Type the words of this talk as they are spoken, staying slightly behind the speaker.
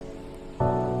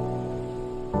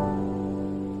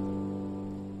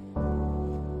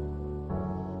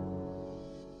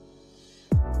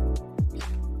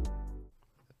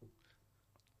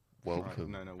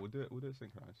welcome. No, we'll do it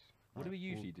synchronized. What do we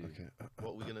usually do? Okay.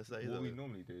 What we're gonna say? What though? we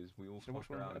normally do is we all So what's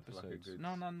fuck one of around the for like a episodes? good...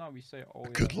 No. We say, oh A yeah.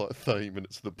 good like 30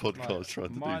 minutes of the podcast like, trying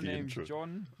to my do the name's intro.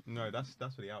 John. No, that's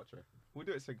for the outro. We'll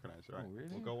do it synchronized, right? Oh, really?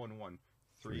 We'll go on 1,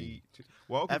 3, 2.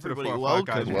 Welcome Everybody, to the welcome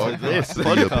Guys Welcome to this to the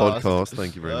podcast. podcast.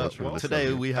 Thank you very much for welcome. listening.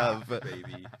 Today we have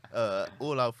baby.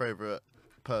 all our favourite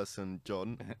person,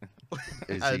 John,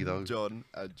 Is and he though? John,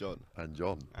 and John, And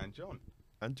John. And John.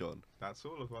 and John. That's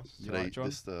all of us. You Today, like John?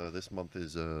 this month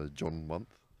is John month.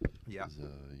 Yeah. Is,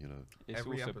 you know, It's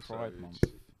Every also episode. Pride Month.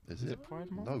 is Is it? it Pride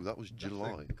Month? No, that was That's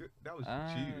July. that was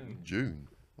Ah. June. June.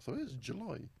 I thought it was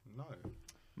July. No.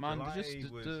 Man, July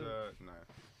just was, the no.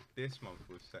 This month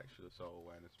was Sexual Assault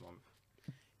Awareness Month.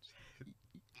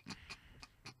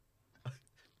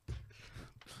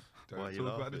 Don't Why are you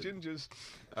talk about the laughing? gingers.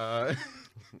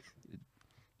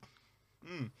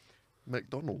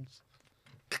 McDonald's.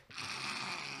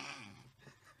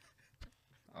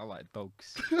 I like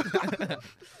dogs.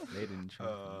 They didn't try.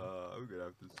 I'm gonna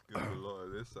have to skip a lot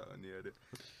of this out on the edit.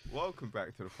 Welcome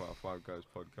back to the Five Guys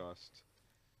podcast.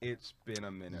 It's been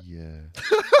a minute. Yeah.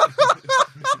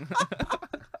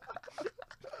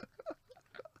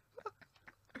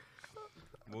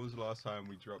 When was the last time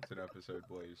we dropped an episode,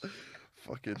 boys?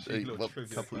 Fucking Cheeky 8 little months.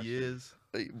 trivia Couple question. years.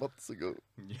 8 months ago.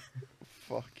 Yeah.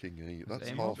 Fucking 8. That's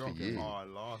Aim half a dropping. year. Our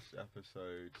last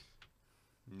episode,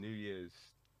 New Year's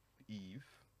Eve,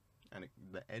 and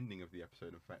the ending of the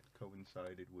episode, in fact,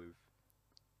 coincided with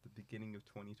the beginning of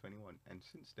 2021. And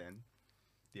since then,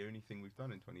 the only thing we've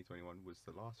done in 2021 was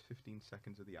the last 15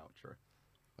 seconds of the outro.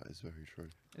 That is very true.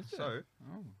 Is it? So,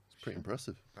 Oh, It's pretty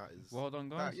impressive. That is. well done,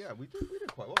 guys. yeah, we did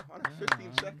quite well. I know, 15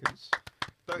 Yeah. seconds.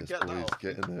 Don't Yes, get boys, that off.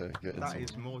 get in there. Get in That some-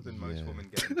 is more than most Yeah. women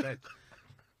get in bed.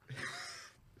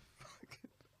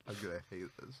 I'm gonna hate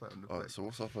that sound Alright, effect. so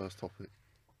what's our first topic?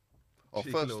 Our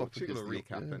Cheeky first little- topic cheeky is little the recap,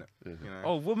 yeah, innit? yeah. You know?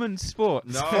 Oh, women's sports.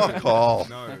 No, Fuck off.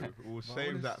 no, we'll Why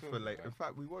save would that it for talk later. about- In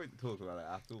fact, we won't talk about it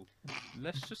at all.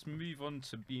 Let's just move on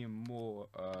to being more,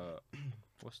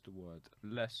 what's the word?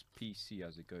 Less PC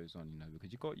as it goes on, you know,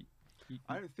 because you got.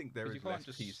 I don't think there But you is can't less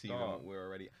just PC than start, what we're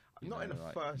already. you Not in know, the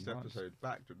like, first you can't episode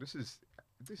backdrop. This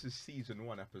is season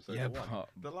 1, episode Yeah, 1. but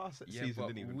The last yeah, season but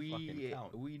didn't even fucking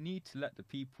count. we need to let the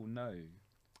people know.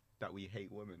 That we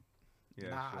hate women.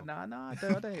 Yeah, sure. Nah. I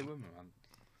don't hate women, man.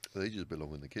 They just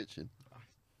belong in the kitchen.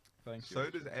 Thank you. So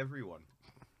does everyone.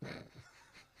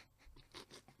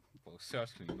 Well,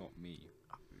 certainly not me.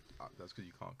 That's because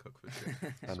you can't cook for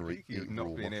shit. And Speaking of eat not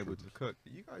raw being able to mushrooms. cook,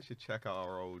 you guys should check out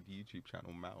our old YouTube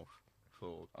channel, Mouth,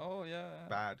 for Oh yeah.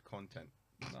 bad content.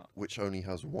 No. Which only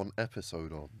has 1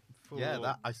 episode on. Yeah, For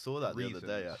that I saw that the other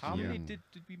day. reasons. How Actually. many Mm.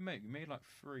 did we make? We made like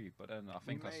 3, but then I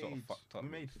think I sort of fucked up. We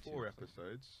with made the 4 two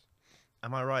episodes.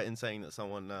 Am I right in saying that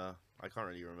someone? I can't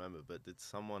really remember, but did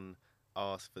someone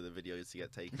ask for the videos to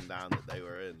get taken down that they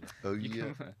were in? Oh You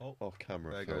yeah. can- Oh, Off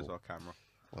camera. there fell. goes our camera.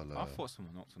 Well, I thought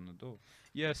someone knocked on the door.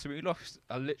 Yeah, so we lost.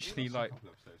 Literally like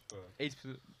 8.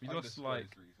 We lost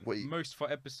like wait, most of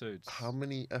our episodes. how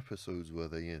many episodes were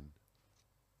they in?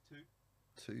 2.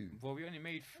 2. Well, we only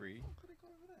made 3.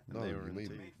 No, they were you in made,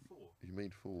 2. you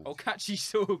made 4. Oh, Catchy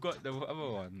still got the other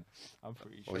one. I'm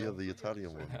pretty sure. Oh yeah, the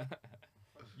Italian one.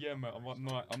 Yeah, mate. I'm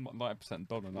not 90%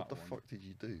 done on What that the one. fuck did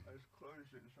you do? I just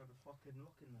closed it and tried to fucking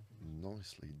lock in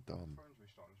Nicely done.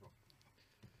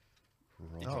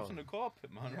 Right. It Oh. drops on the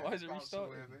carpet, man. Why is it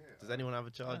restarting? Does anyone have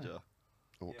a charger?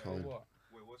 What Yeah, kind? What?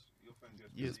 Wait, what's your phone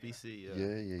USB-C.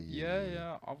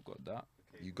 Yeah, I've got that.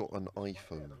 You got an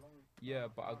iPhone. Yeah,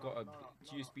 but I got a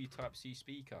USB Type C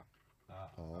speaker.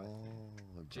 Oh,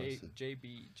 impressive.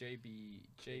 JB.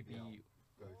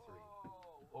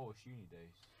 Oh, it's Uni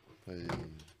Days. Hey.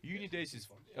 Uni Days is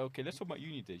okay. Let's talk about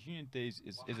Uni Days. Uni Days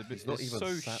is a bit. He's not it's even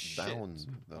so sat shit. down,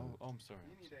 though. Oh, I'm sorry.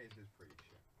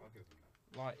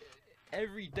 Like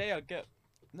every day I get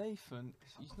Nathan.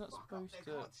 He's not supposed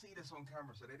They to. can't see this on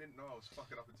camera, so they didn't know I was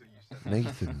fucking up until you said that.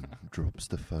 Nathan drops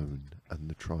the phone and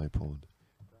the tripod.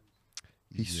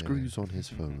 He screws on his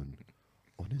phone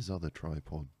on his other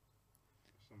tripod.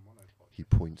 He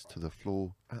points to the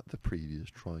floor at the previous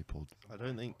tripod. I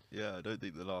don't think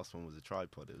the last one was a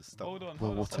tripod. It was stuck. Hold on. Well,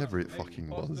 hold on, whatever hold it on. fucking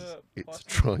Pass was, the- it's pass a the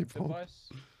tripod. device.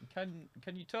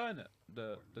 Can you turn it?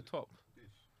 The top.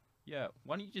 Yeah.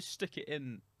 Why don't you just stick it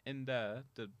in there?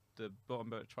 The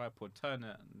bottom of the tripod. Turn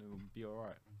it and it'll be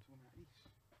alright.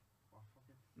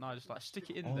 No, just like stick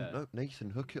it in Oh there. no, Nathan,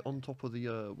 hook it on top of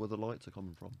the where the lights are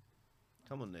coming from.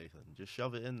 Come on, Nathan. Just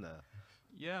shove it in there.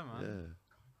 Yeah, man.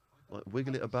 Yeah, like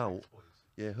wiggle it about.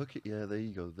 Yeah, hook it. Yeah, there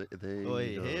you go. There Oi,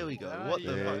 you go. here we go. There What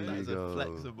the you fuck? go. That is There a you go.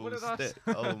 flexible What did I stick.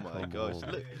 say? Oh my Come gosh.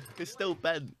 on. Look, it's still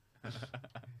bent.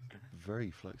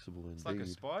 very flexible It's like a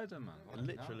indeed. spider, man.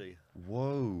 Literally.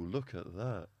 Whoa, look at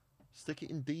that. Stick it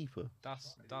in deeper.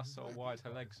 That's how wide her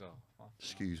legs are.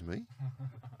 Excuse me.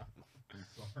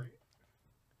 Sorry.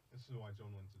 This is why John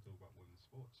wanted to talk about women's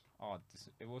sports. Oh,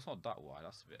 it's not that wide.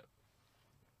 That's a bit.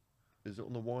 Is it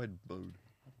on the wide mode?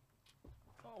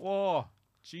 Oh,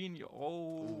 genius!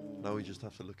 Oh, No, we just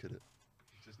have to look at it.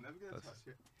 Just never gonna That's- touch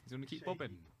it. he's gonna keep Shaky.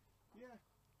 bobbing. Yeah.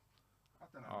 I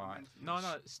don't know. All I'm right. meant to No, use-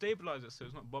 no, stabilize it so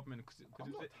it's not bobbing because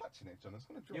I'm not touching it, John. It's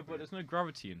gonna drop. yeah, but it. there's no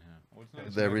gravity in here. Or it's not-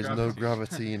 There's There no is no gravity.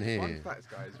 gravity in Fun here. facts,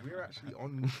 guys. We're actually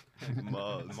on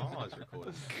Mars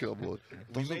recording. Come on.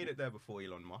 We Doesn't- made it there before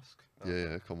Elon Musk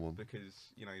Yeah, come on.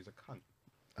 because you know he's a cunt.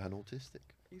 And autistic.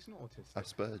 He's not autistic.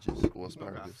 Asperger's or He's not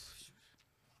asparagus.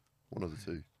 One of the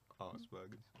two.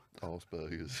 Asperger's.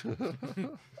 Asperger's.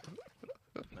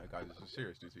 No, guys, this is a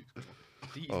serious disease. Come on.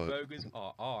 These Oh. burgers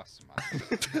are arse, man.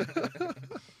 Yeah,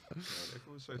 if it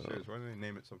was so serious, why don't they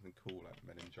name it something cool like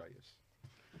meningitis?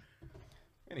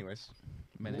 Anyways,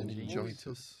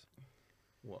 Meningitis.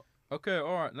 what? Okay,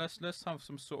 all right. Let's have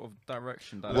some sort of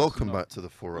direction. Welcome not- back to the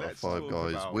 4 out of Let's 5 talk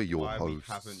guys. about We're your why hosts.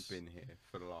 We haven't been here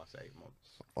for the last 8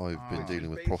 months. I've been Ah. dealing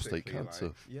with prostate Basically, cancer.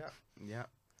 Like, yeah.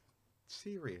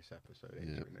 Serious episode,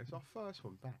 Adrian. It's our first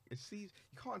one back. You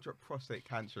can't drop prostate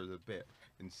cancer as a bit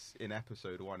in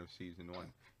episode 1 of season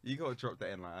 1. You gotta drop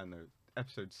that in like, I don't know,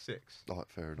 episode 6. Like,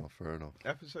 fair enough, fair enough.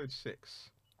 Episode 6.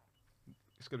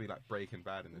 It's gonna be like Breaking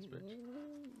Bad in this bitch.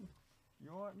 You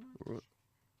alright, man? Right.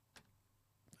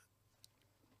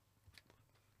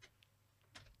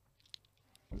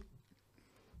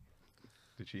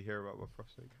 Did she hear about my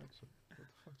prostate cancer? What the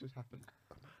fuck just happened?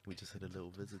 We just had a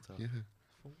little visitor. Yeah.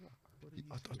 For what?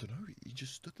 What I don't know. He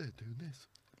just stood there doing this.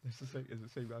 It's the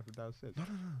same guy from downstairs. No, no,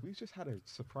 no. We just had a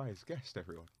surprise guest,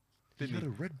 everyone. He Didn't had he?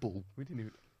 a Red Bull. We didn't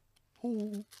even.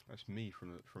 Oh. That's me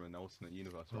from an alternate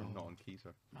universe where I'm not on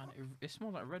keto. Man, it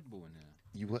smells like Red Bull in here.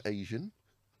 You were Asian.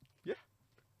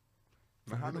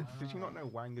 Fair Mohammed, enough. did you not know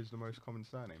Wang is the most common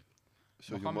surname?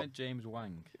 So your Mohammed James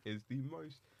Wang. Is the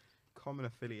most common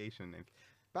affiliation name.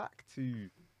 Back to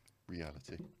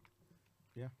reality.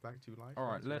 back to life. All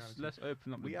right, back to let's reality.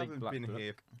 open up the We big haven't black been book.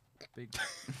 here. Big.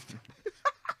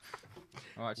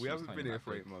 Oh, actually, We it's haven't not been even here that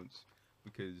for big. 8 months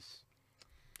because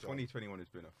 2021 has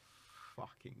been a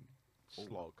fucking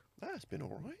slog. That's been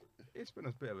alright. It's been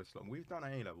a bit of a slog. We've done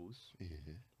A levels. Yeah.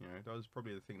 You know, that was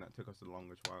probably the thing that took us the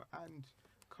longest while. And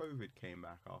COVID came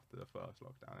back after the first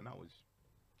lockdown, and that was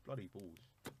bloody balls.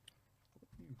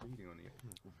 What are you reading on here?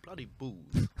 Bloody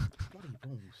balls. Bloody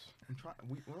balls. I'm trying.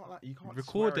 We're not like you can't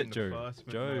Record swear it, in Joe. the first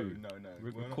Joe. No.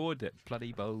 We're not- Record it,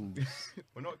 bloody balls.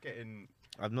 We're not getting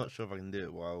I'm not sure if I can do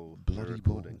it while Bloody we're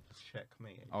recording.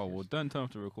 checkmate. Oh well, don't turn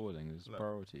off the recording. There's Look.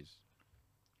 priorities.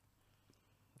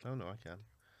 Oh no, I can.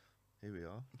 Here we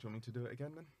are. Do you want me to do it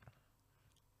again then?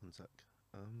 One sec.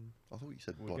 I thought you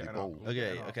said We'll bloody get it up. bowl. We'll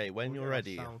Okay, get our- okay. When we'll you're get our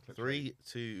ready, sound clips 3,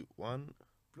 2, 1.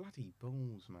 Bloody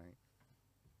balls, mate.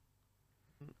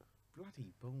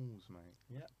 Bloody balls, mate.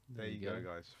 Yeah. There you go,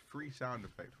 guys. Free sound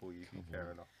effect for you if you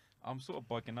care enough. I'm sort of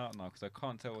bugging out now because I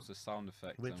can't tell what's a sound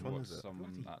effect Which and one what's is it?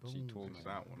 someone Bloody actually balls, talking mate.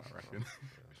 about. That one, I reckon.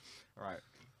 Right.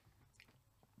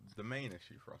 The main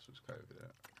issue for us was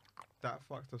COVID. That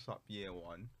fucked us up year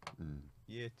 1.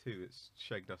 Year 2, it's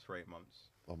shagged us for 8 months.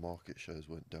 Our market shares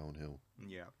went downhill.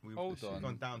 Yeah. We've Hold This is- on.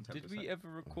 gone down 10%. Did we ever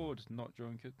record not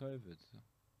during COVID?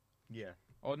 Yeah.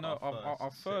 Oh no, our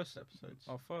six first episodes.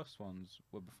 our first ones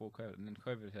were before COVID, and then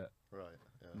COVID hit, Right.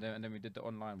 and then we did the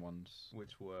online ones.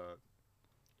 Which were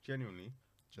genuinely,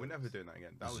 we're never doing that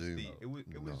again. That was Zoom. the it was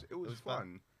No. it was was bad.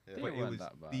 fun, Yeah. They but it weren't was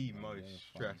that bad, the man. most They were fun.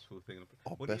 stressful thing.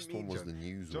 Our What do you best mean, one was John? the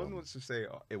news John one. wants to say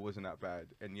it wasn't that bad,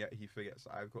 and yet he forgets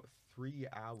that I've got 3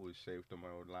 hours saved on my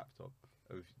old laptop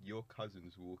of your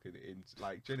cousins walking in.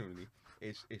 Like genuinely,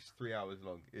 it's 3 hours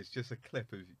long. It's just a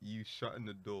clip of you shutting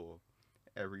the door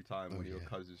every time Oh, one of your yeah.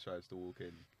 cousins tries to walk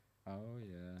in Oh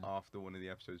yeah. after one of the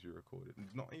episodes you recorded.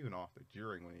 Not even after,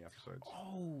 during one of the episodes.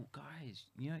 Oh guys,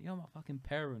 you know my fucking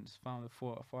parents found the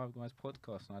 4 out of 5 guys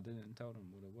podcast, and I didn't tell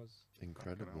them what it was.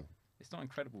 Incredible. It's not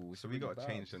incredible. It's So we really got to bad.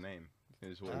 change the name.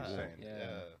 Is what Ah, he's saying.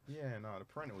 yeah. Yeah, no, the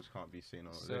parentals can't be seen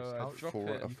on So, this. How, drop 4 it.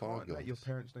 out of you 5 can't let your guys.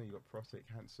 parents know you got prostate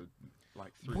cancer,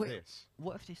 like through Wait. this.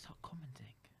 What if they start commenting?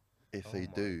 If Oh they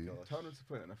my do, gosh. Tell them to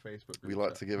put it in a Facebook group. we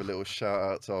like to give a little shout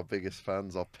out to our biggest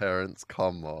fans, our parents.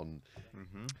 Come on.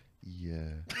 Mm-hmm.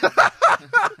 Yeah.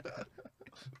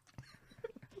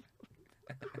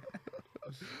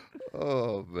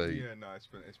 Oh, mate. Yeah, no, it's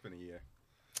been a year.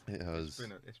 It has.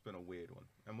 It's been a weird one,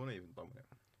 and we're not even done with it.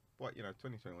 But you know,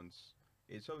 2021's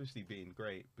it's obviously been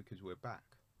great because we're back.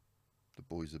 The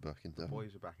boys are back in The town.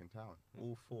 boys are back in town.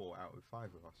 All 4 out of 5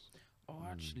 of us. Oh,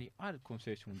 actually, I had a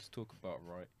conversation I wanted to talk about.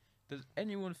 Right, does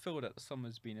anyone feel that the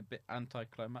summer's been a bit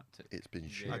anticlimactic? It's been Yeah,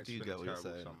 shit. I it's do been get a what you're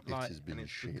terrible saying. summer. It Like- has been And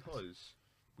it's shit. because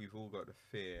we've all got the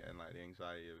fear and like the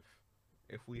anxiety of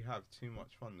if we have too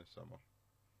much fun this summer,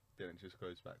 then it just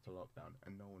goes back to lockdown,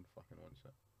 and no one fucking wants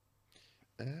it.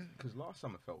 Because last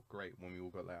summer felt great when we all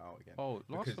got let out again. Oh,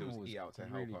 last Because summer it was was eat out to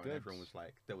help, really and good. everyone was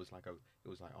like, there was like a, it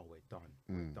was like, oh, we're done,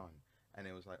 we're done, and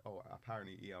it was like, oh,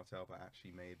 apparently eat out to help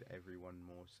actually made everyone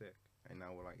more sick, and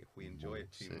now we're like, if we enjoy More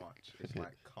it too sick. much, it's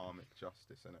like karmic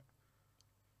justice, innit?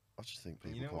 I just think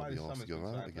And people you know why can't be this asked summer's to been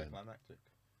go so out again. anticlimactic?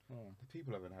 Oh. The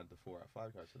people haven't had the 4 out of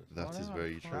 5 guys to this. That is know,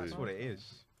 very fuck. true. That's what it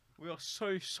is. We are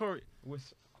so sorry.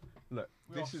 Look,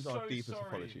 this is our deepest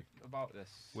apology. about this.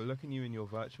 We're looking you in your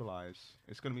virtual eyes.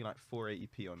 It's going to be like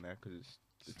 480p on there because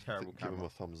it's a terrible Give him camera. a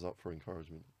thumbs up for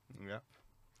encouragement. Yep.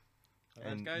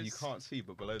 Alright, And guys. you can't see,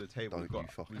 but below the table Don't you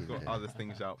fucking we've got dare. other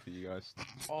things out for you guys.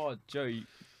 Oh, Joe,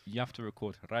 you have to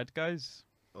record, right, guys?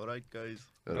 All right, guys.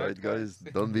 Alright, guys,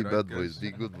 don't be Right, bad guys. boys,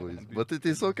 be good boys. Be- But it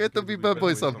is be- okay to be be bad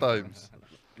boys sometimes.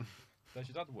 sometimes. Does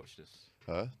your dad watch this?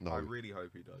 Huh? I No. really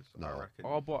hope he does. I No. reckon.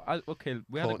 Oh, but okay,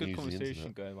 we had a Can't good use the conversation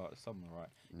internet. going about the summer, right?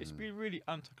 It's Mm. been really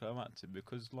anticlimactic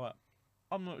because, like,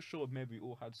 I'm not sure if maybe we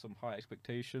all had some high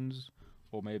expectations,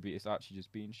 or maybe it's actually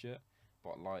just been shit.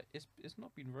 But like, it's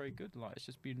not been very good. Like, it's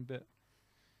just been a bit.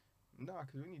 No,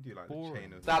 because when you do like Boring. the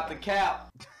chain of Stop the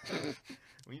cap.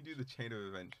 when you do the chain of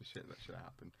events for shit that should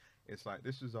happen, it's like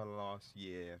this is our last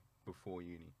year before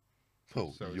uni.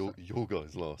 Oh, So it's your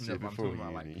guys last No, year but I'm before talking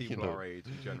about like uni, people you know, our age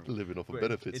in general. living off of But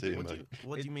benefits here, what mate.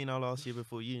 What do you mean our last year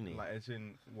before uni? Like as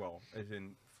in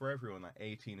for everyone, like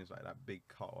 18 is like that big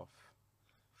cutoff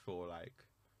for like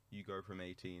you go from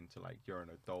 18 to like you're an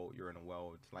adult, you're in a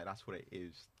world, like that's what it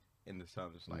is in the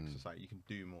terms of like society. You can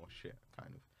do more shit,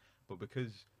 kind of. But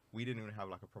because we didn't even have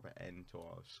like a proper end to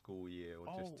our school year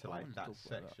or just to I like wanted to that talk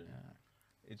about section,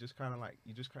 yeah. it just kind of like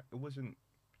it wasn't,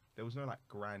 there was no like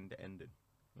grand ending.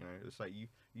 You know, it's like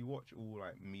you watch all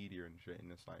like media and shit,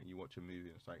 and it's like you watch a movie,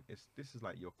 and it's like this is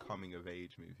like your coming of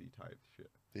age movie type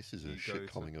shit. This is you a go shit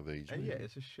to- coming of age. And yeah, movie.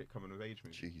 it's a shit coming of age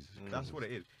movie. Jesus That's Christ. what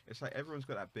it is. It's like everyone's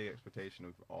got that big expectation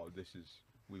of, oh,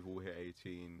 we've all hit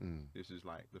 18. Mm. This is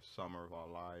like the summer of our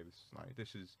lives. Like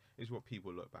this is what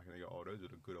people look back and they go, oh, those are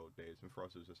the good old days. And for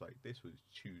us, it was just like this was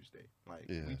Tuesday. Like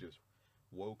Yeah. we just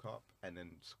woke up and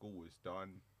then school was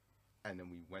done, and then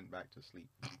we went back to sleep.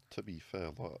 To be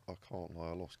fair, like I can't lie,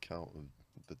 I lost count of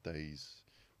the days.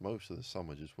 Most of the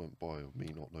summer just went by of me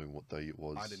not knowing what day it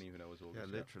was. I didn't even know it was August.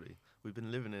 Yeah, literally. We've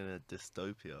been living in a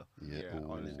dystopia. Yeah,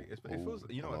 ooh, honestly, it feels.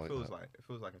 You know I what it feels that. like? It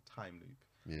feels like a time loop.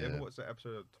 Yeah, You ever watched that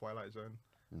episode of Twilight Zone?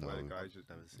 no. Where the guys just,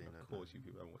 Never seen of it, course, no. you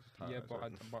people haven't watched Yeah,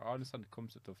 Twilight Zone. but I understand the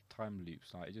concept of time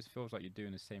loops. Like, it just feels like you're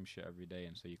doing the same shit every day,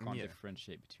 and so you can't Yeah.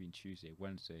 differentiate between Tuesday,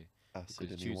 Wednesday, Acid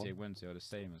because anyone? Tuesday, Wednesday are the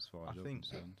same as far as you're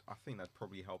concerned. I think that'd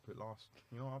probably help it last.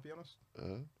 You know, I'll be honest.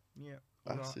 Yeah.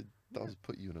 Acid does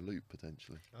put you in a loop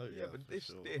potentially. Oh Yeah, but for this,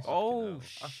 sure. this. Oh,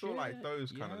 I feel like shit.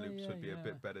 those kind of Yeah, loops yeah, would be a yeah.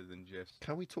 bit better than just.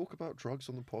 Can we talk about drugs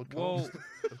on the podcast? Well,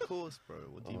 Of course, bro.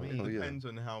 What do you Oh, mean? oh, yeah. Depends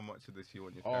on how much of this you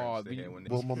want your Oh, parents to we- hear when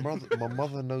well, they my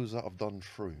mother knows that I've done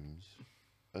shrooms,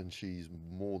 and she's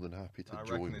more than happy to I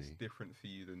join reckon me. it's different for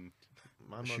you than.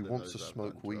 My She mother wants to knows I've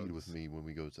smoke done weed drugs. with me when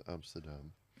we go to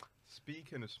Amsterdam.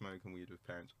 Speaking of smoking weed with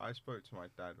parents, I spoke to my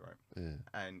dad, right? Yeah.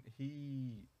 And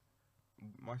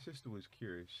my sister was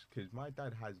curious because my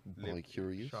dad has By lived.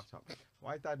 curious? Shut up.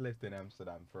 My dad lived in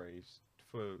Amsterdam for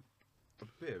a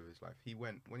bit of his life. He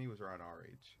went when he was around our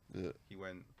age. Yeah. He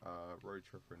went road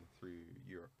tripping through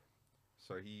Europe.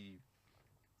 So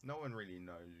no one really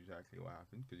knows exactly what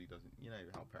happened because he doesn't. You know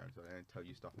how parents are; they don't tell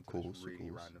you stuff until course, it's of really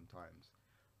course. random times.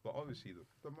 But obviously,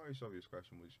 the most obvious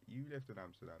question was: you lived in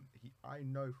Amsterdam. I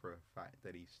know for a fact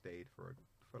that he stayed for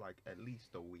like at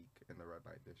least a week in the red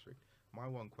light district. My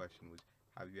one question was,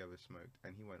 have you ever smoked?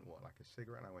 And he went, what, like a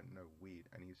cigarette? And I went, no, weed.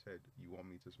 And he said, you want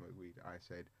me to smoke weed? I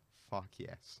said, fuck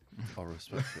yes. I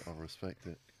respect it. I respect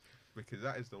it. Because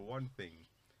that is the one thing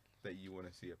that you want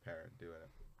to see a parent doing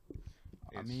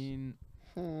it. I mean,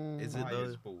 Is it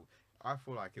though? ball. I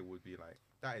feel like it would be like,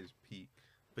 that is peak.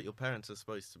 But your parents are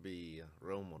supposed to be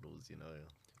role models, you know.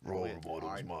 Role We're-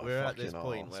 models, my We're at fucking this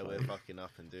point arse, where mate. we're fucking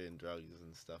up and doing drugs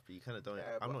and stuff, but you kind of don't. Yeah,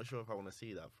 I'm but- not sure if I want to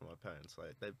see that from my parents.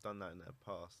 Like they've done that in their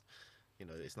past. You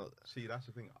know, it's not. See, that's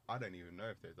the thing. I don't even know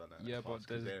if they've done that. in yeah, the but past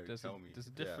 'cause they don't there's tell me. a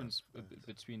Yeah. difference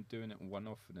between doing it one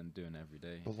off and then doing it every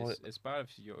day. But like- It's bad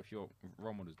if your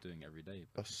role model's doing it every day.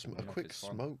 A, But sm- doing a it quick it's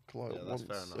fun. smoke, like Yeah, once that's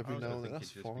fair enough. every I now also and then, think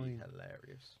that's it'd just fine. be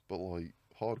hilarious. But like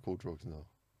hardcore drugs, no.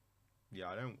 Yeah,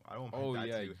 I don't want my Oh dad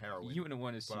yeah, to do heroin. you wouldn't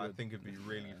want to see. but I your- think it'd be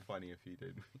really yeah. funny if he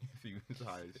did, if he was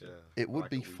high as shit. Yeah. It would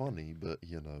Like be a weed. funny, but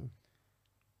you know,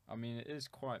 I mean, it is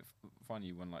quite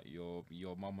funny when like your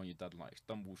mum or your dad like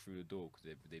stumble through the door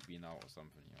because they've been out or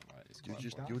something. You know, like it's You're quite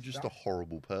just funny. you're just a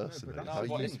horrible person. but mate. that's How the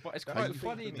but you- it's, but it's that's quite the thing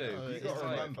funny for me. though. No, You It's gotta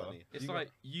like remember. it's you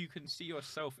like you can see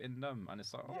yourself in them, and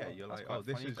it's like, oh, Yeah, you're that's like, quite oh,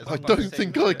 this funny. is- It's I like don't the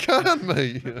think same I shit. can,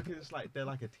 mate. No, because it's like they're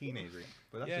like a teenager.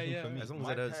 But that's Yeah, the thing yeah. for me. As long as my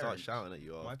they don't start parents- shouting at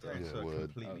you My after. parents Yeah, are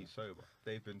word. completely sober.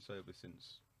 They've been sober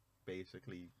since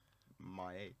basically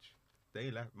my age. They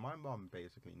left. My mum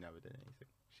basically never did anything.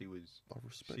 She was I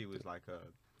respect she was it. like a.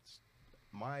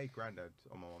 My granddad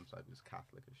on my mum's side was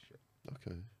Catholic as shit,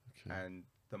 Okay. and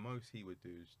the most he would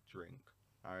do is drink.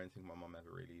 I don't think my mum ever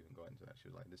really even got into that. She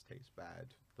was like, "This tastes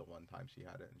bad." The one time she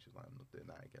had it, and she was like, "I'm not doing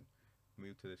that again."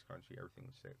 Moved to this country, everything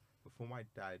was sick. Before my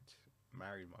dad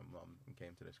married my mum and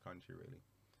came to this country, really,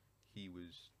 he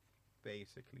was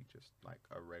basically just like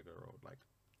a regular old, like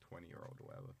 20-year-old or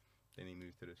whatever. Then he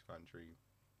moved to this country,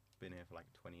 been here for like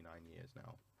 29 years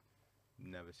now.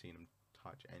 Never seen him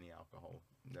touch any alcohol.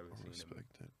 Never I seen him.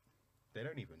 respect it. They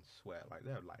don't even swear. Like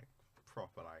they're like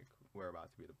proper. Like we're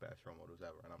about to be the best role models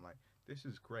ever. And I'm like, this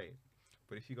is great.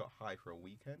 But if you got high for a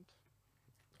weekend,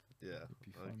 Yeah. It'd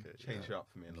be fun. Okay. change it up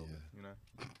for me a little Yeah. bit. You know.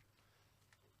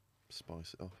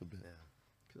 Spice it up a bit. Yeah.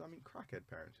 Because I mean, crackhead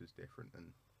parents is different,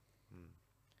 and Mm.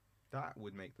 that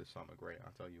would make the summer great.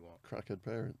 I'll tell you what. Crackhead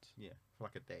parents. Yeah, for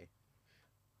like a day,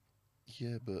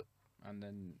 Yeah, but And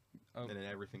then, oh, and then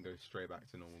everything goes straight back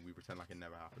to normal. We pretend like it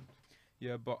never happened.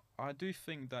 yeah, but I do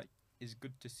think that it's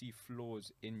good to see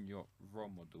flaws in your role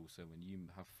model. So when you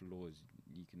have flaws,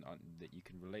 you can that you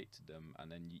can relate to them,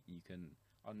 and then you can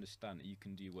understand that you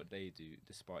can do what they do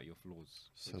despite your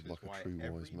flaws. said Which is like a why true every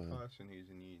wise man. person who's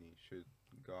in uni should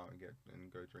go out and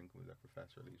go drinking with their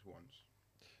professor at least once.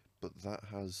 But that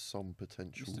has some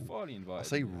potential. Mr. Farley I invited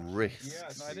say me, actually. risks.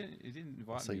 Yeah, No, I didn't. He didn't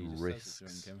invite say me. He just said it risks.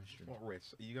 during chemistry. What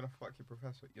risk? Are you gonna fuck your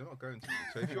professor? You're not going to.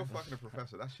 So if you're fucking a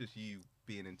professor, that's just you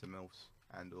being into MILFs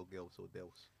and or gilfs or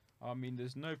dilfs. I mean,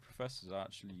 there's no professors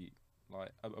actually.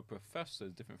 Like a professor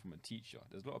is different from a teacher.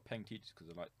 There's a lot of paying teachers because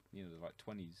they're like, you know, they're like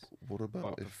 20s. What But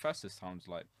about a if professor sounds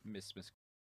like Miss.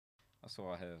 That's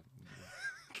what I hear.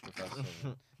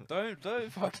 Professor.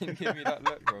 Don't fucking give me that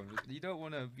look, bro. You don't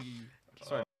want to be.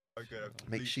 Sorry. Okay.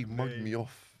 mate, she mugged me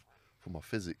off for my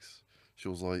physics. She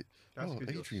was like, That's "Oh, 'cause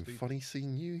you're Adrian, stupid. funny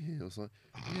seeing you here." I was like,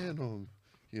 "Yeah, no,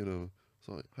 you know." It's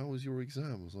like, "How was your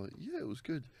exam?" I was like, "Yeah, it was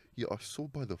good." Yeah, I saw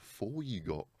by the 4 you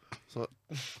got. It's like,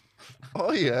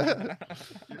 "Oh yeah,"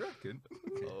 You reckon?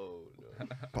 Oh no.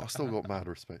 but I still got mad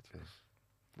respect for her.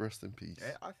 Rest in peace.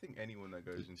 I think anyone that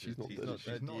goes into She's not teaching, dead.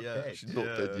 she's not Yeah, dead. she's not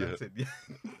dead yet. That's it,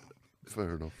 yeah.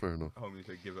 Fair enough. Fair enough. Homie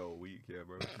said give it a week, yeah,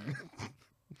 bro.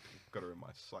 Got her in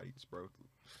my sights, bro.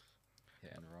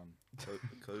 Hit and run.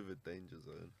 COVID danger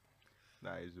zone.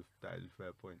 That is a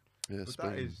fair point. Yeah, But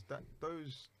Spain.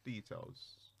 those details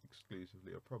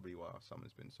exclusively are probably why our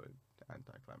summer's been so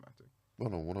anticlimactic. Well,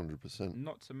 no, 100%.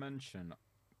 Not to mention,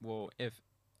 well, if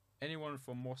anyone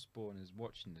from Mossbourne is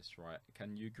watching this, right,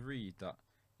 can you agree that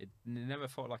it never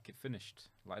felt like it finished?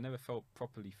 Like, it never felt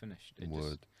properly finished. It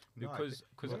Word. No, I because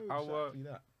think- because no, our exactly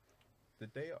that. The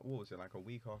day, what was it, like a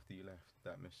week after you left,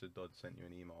 that Mr. Dodd sent you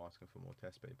an email asking for more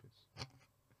test papers.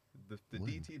 The When?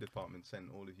 DT department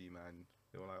sent all of you, man.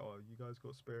 They were like, "Oh, you guys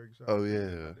got spare exams." Oh,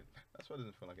 yeah. That's why it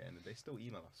doesn't feel like it ended. They still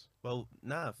email us. Well,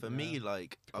 nah. For me, Yeah.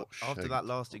 like Got after shagged. that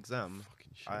last exam,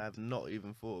 Fucking I shit. have not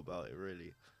even thought about it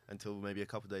really until maybe a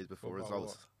couple of days before About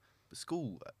results. what? But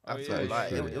school, Oh, after yeah,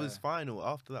 like yeah, it was yeah. final.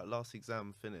 After that last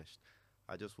exam finished,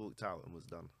 I just walked out and was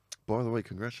done. By the way,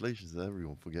 congratulations to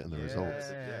everyone for getting the results.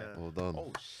 Yeah. Well done.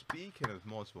 Oh, speaking of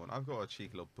Mosborn, I've got a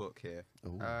cheeky little book here,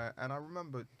 Oh, and I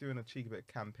remember doing a cheeky bit of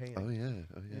campaigning. oh yeah.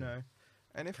 Oh yeah. You know,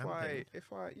 and if Campaign.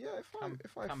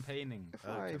 campaigning. If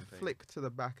Oh, I campaign. flick to the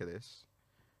back of this,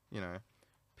 you know,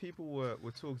 people were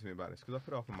talking to me about this because I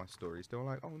put it up on my stories. They were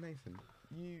like, "Oh, Nathan,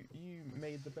 you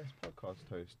made the best podcast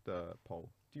host poll.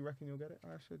 Do you reckon you'll get it?"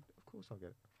 I said, "Of course I'll get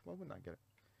it. Why wouldn't I get it?"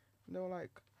 And they were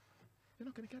like, "You're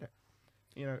not gonna get it."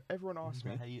 You know, everyone asked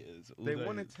me. haters. They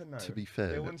wanted to know. To be They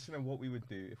fair, wanted to know what we would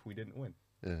do if we didn't win.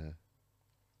 yeah.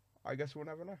 I guess we'll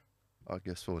never know. I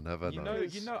guess we'll never You know.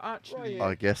 know, actually. Right,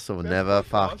 I guess we'll Best never podcast,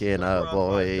 fucking that's know, what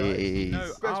I'm like, guys. boys. No,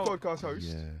 Best I'll- podcast host.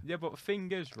 Yeah. Yeah, but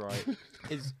thing is, right,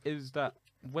 is that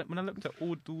when I looked at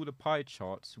all the pie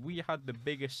charts, we had the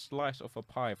biggest slice of a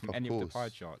pie from Of any of the course. pie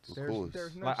charts. Of There's, course.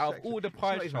 there's no Like out of section- all the it's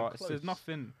pie not even charts, there's close.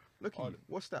 nothing. Look, Oh,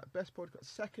 what's that? Best podcast.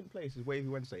 Second place is Wavy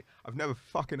Wednesday. I've never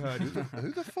fucking heard of it.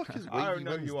 Who the fuck is I don't Wavy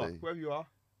know who you are. Wednesday? Whoever you are.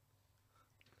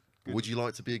 Would you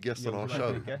like to be a guest on our would you show?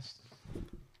 like to be a guest?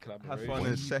 Have Collaboration. fun What in do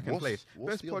you- second what's- place.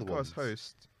 what's Best the other podcast ones?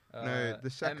 host. No, the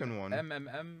second one.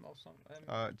 MMM or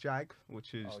something. Jag,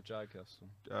 which is Oh, Jag, that's the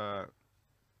one.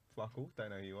 Fuck all. Don't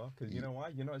know who you are. Because you know why?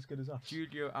 You're not as good as us.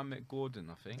 Julio Amit Gordon,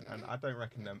 I think. And I don't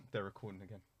reckon they're recording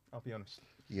again. I'll be honest.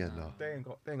 Yeah, No. no. They ain't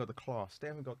got the class. They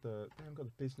haven't got the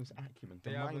business acumen.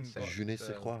 The They haven't mindset. got Je ne sais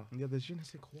the- quoi. Yeah, the je ne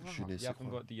sais quoi. Je ne You sais haven't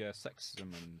quoi. got the sexism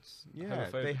and Yeah,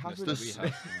 they homophobicness haven't- that we The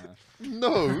have.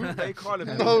 No, They can't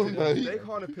appeal. No, to, mate. They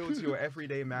can't appeal to your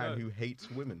everyday man No. who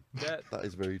hates women. that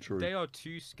is very true. They are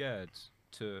too scared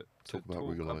to Talk talk about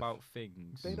real life. about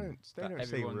things They don't. They That don't say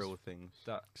everyone's- real things.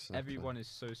 that Exactly. everyone is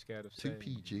so scared of Too saying.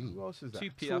 PG. Who else is that?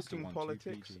 2P, that's the Talking one,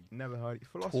 politics. 2PG. Never heard it.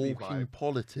 Philosophy Talking vibe.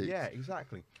 politics. Yeah,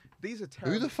 exactly. These are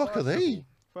terrible. Who the fuck are first of they? all-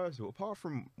 First of all, apart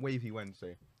from Wavy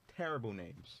Wednesday, terrible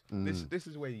names. Mm. This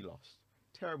is where you lost.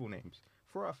 Terrible names.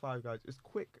 4 out of 5 guys. It's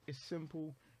quick. It's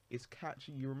simple. It's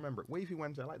catchy. You remember it. Wavy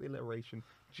Wednesday. I like the alliteration.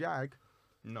 Jag.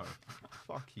 No.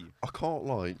 Fuck you. I can't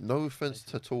lie. No offense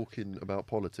to talking about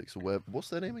politics or where. What's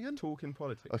their name again? Talking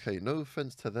politics. Okay, no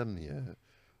offense to them, yeah.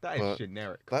 That is but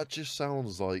generic. That just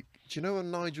sounds like. Do you know a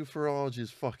Nigel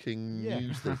Farage's fucking Yeah.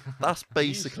 news thing? That's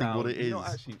basically what it is. Not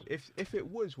actually. If it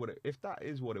was what it, if that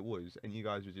is what it was, and you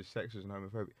guys were just sexist and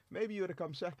homophobic, maybe you would have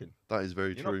come second. That is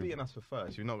very You're true. not beating us for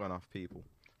first. You're not got enough people.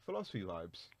 Philosophy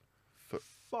vibes. F-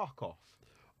 Fuck off.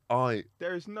 I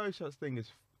There is no such thing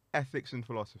as ethics and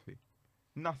philosophy.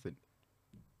 Nothing.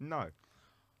 No.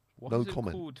 What No is it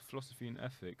comment. called philosophy and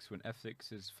ethics when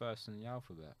ethics is first in the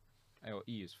alphabet? A or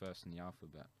E is first in the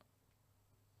alphabet.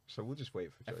 So we'll just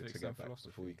wait for Joe Ethics to get and back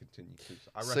before we philosophy. continue. 'Cause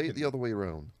I say it reckon the other way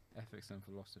around. Ethics and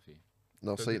philosophy.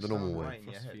 No, Does say it it the normal sound way. right? In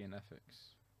your Philosophy head. and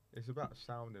ethics. It's about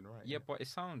sounding right. Yeah, but it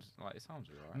sounds alright.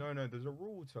 No, there's a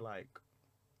rule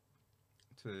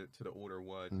to to the order of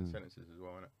words and Mm. sentences as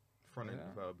well, innit? Front end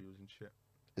Yeah. verbials and shit.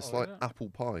 It's Oh, like is it? apple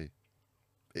pie.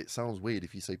 It sounds weird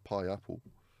if you say pie apple.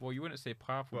 Well, you wouldn't say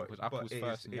pineapple But, because but apple's it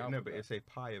first is, in the no, alphabet. but it's a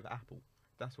pie of apple.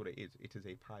 That's what it is. It is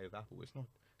a pie of apple. It's not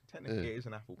technically Yeah. it is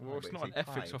an apple pie. Well, it's but not an a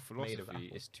ethics pie or made of philosophy.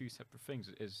 apple. It's two separate things.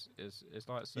 It's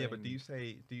like saying Yeah, but do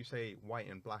you say white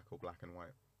and black or black and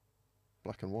white?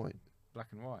 Black and white.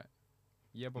 black and white.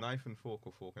 Yeah, but Knife and fork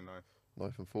or fork and knife?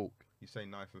 Knife and fork. You say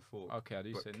knife and fork. okay, I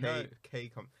do But say K, no. K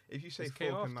come. If you say Is K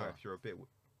fork and after? knife, you're a bit.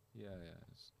 Yeah.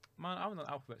 Man, I haven't done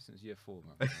alphabet since year 4,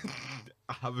 man.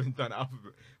 I haven't done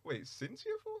alphabet. Wait, since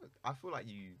year 4? I feel like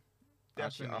you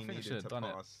Actually, definitely I think I needed should have to done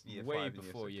pass it year way 5 and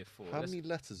before year year 4. How many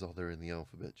letters are there in the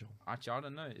alphabet, John? Actually, I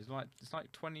don't know. It's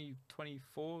like 20,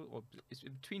 24, or it's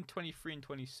between 23 and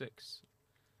 26. 6.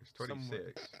 It's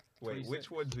 26. Wait, 26. which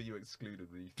ones were you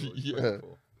excluded when you thought it was Yeah.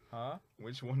 24? Huh?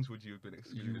 Which ones would you have been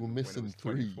excluded? were when missing it was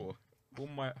 3. 24? All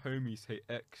my homies hate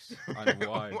X and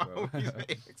Y, bro. What was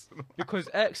X and Y? Because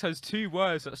X has 2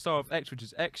 words that start with X, which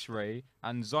is X-ray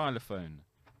and xylophone.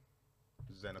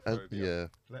 Xenophobia. Yeah.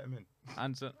 Let him in.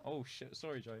 And oh shit,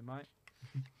 sorry, Joe, mate.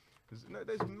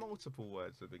 There's multiple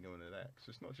words that begin with X.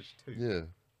 It's not just 2. Yeah.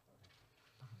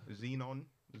 Xenon,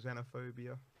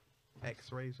 xenophobia,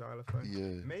 X-ray, xylophone.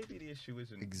 Yeah. Maybe the issue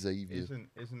Xavier.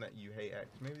 isn't that you hate X.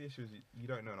 Maybe the issue is you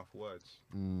don't know enough words.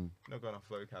 Mm. Not got enough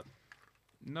vocab.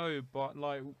 No, but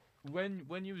like when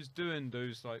you was doing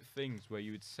those like things where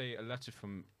you would say a letter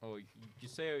from, or you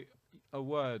say a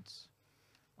words.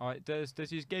 There's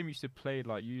this game you used to play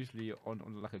like usually on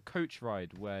like a coach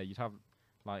ride where you'd have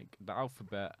like the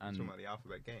alphabet and Talking about the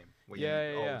alphabet game. Where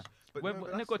Yeah, you, yeah, yeah. But when, no,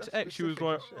 but when it that's- got to that's X, she was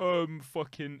specific like, to shit.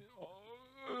 fucking,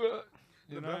 No,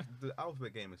 you know. but the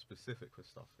alphabet game is specific for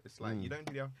stuff. It's like you Mm. don't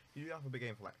do you do the alphabet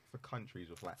game for countries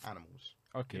or for like animals.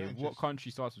 Okay, don't what just-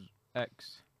 country starts with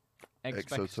X?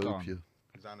 Uzbekistan. Exotopia.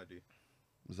 Xanadu.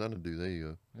 Xanadu, there you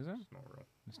go. Is it? It's not real.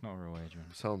 It's not a real Adrian.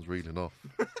 Sounds real enough.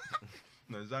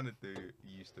 No, Xanadu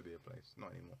used to be a place,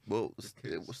 not anymore. Well, Because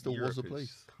it still Europe was a is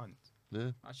place. Cunt.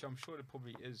 Yeah. Actually, I'm sure there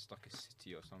probably is like a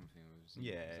city or something. With Z-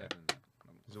 Yeah. Z in it.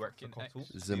 Fucking Zuexocotl?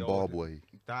 X. Zimbabwe.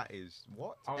 That is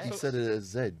what? I was He so- said it as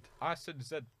Z. I said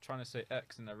Z trying to say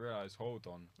X, and I realised, hold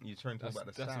on, You trying to talk that's,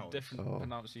 about the that's sound. a different Oh.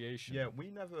 pronunciation. Yeah, we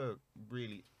never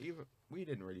really we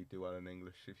didn't really do well in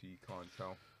English if you can't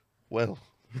tell. Well,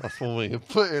 that's one way of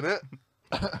putting it.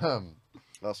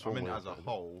 That's I one mean, way. as a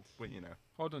whole, but you know,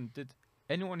 Hold on, did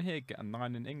anyone here get a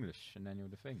 9 in English in any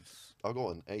of the things? I got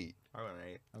an 8. I got an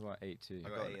 8. I got 8 too. I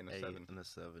got 8 and a 7. and a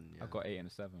 7. Yeah. I got 8 and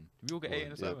a 7. Did we all get Well, 8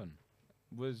 and a yeah. 7?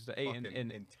 Was the 8 Fucking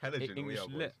in intelligent we English are,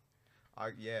 boys. lit?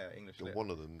 Yeah, English You're lit.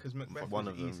 one of them. Because Macbeth One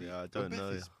was of them. easy. Yeah, I don't Macbeth know.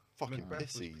 is fucking Macbeth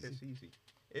piss was easy. piss easy.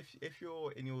 If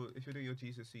you're doing your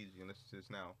GCSEs, you can listen to this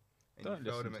now. And Don't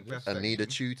you fail the listen to Macbeth And need a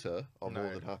section, tutor. I'm more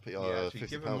No. than happy. Yeah, actually, £50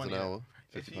 give him an money, hour.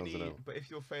 if £50 you an need, hour. but if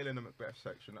you're failing the Macbeth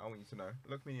section, I want you to know.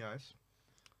 Look me in the eyes.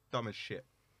 Dumb as shit.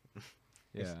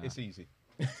 Yeah. It's easy.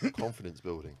 Confidence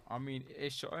building. I mean,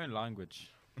 it's your own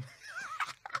language.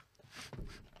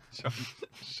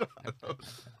 Shut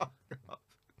up.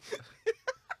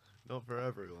 Not for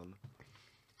everyone.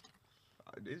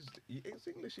 Is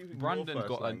English even Brandon your first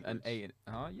got an language?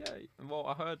 A. Yeah. Well,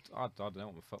 I heard. I don't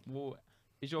know. Well,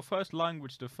 is your first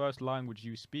language the first language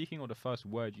you speaking or the first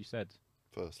word you said?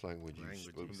 First language you Language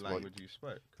spoke. you The Like language you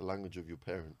spoke, the language of your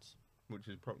parents. which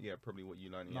is probably what you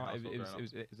learn in No, your it, household it, was, growing it,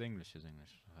 was, it was English. Is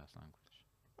English the first language?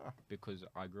 Ah. Because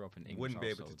I grew up in up. English. Wouldn't be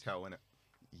able to household tell, innit?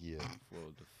 Yeah.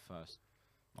 for the first.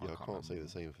 Yeah, I can't say the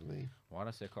remember. same for me. Why did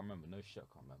I say I can't remember? No shit,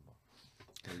 I can't remember.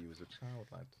 When you was a child,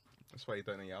 lad. That's why you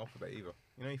don't know your alphabet either.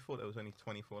 You know, you thought there was only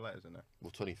 24 letters in there.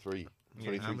 Well, 23. Yeah,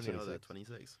 23, How many are there?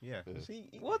 26. 26. Yeah. Yeah. See,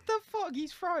 What the fuck?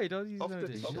 He's fried. Oh, he's off know the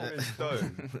this top shit. of his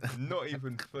dome, not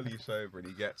even fully sober, and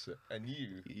he gets it. And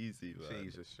you, Easy, man.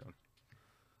 Jesus, John.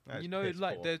 That You is know, piss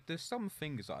like poor. there's some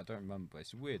things that I don't remember.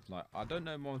 It's weird. Like I don't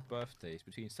know Mom's birthday. It's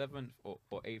between 7th or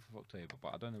 8th of October,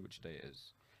 but I don't know which day it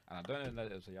is, and I don't know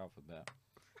that it's the alphabet.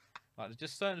 Like there's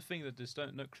just certain things that just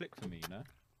don't click for me, you know.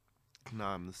 No,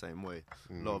 I'm the same way.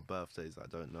 A lot of birthdays I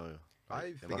don't know. I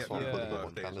Like, forget why I put people's it on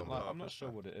birthdays calendar. on Like I'm not purpose, sure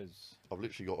man. what it is. I've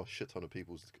literally got a shit ton of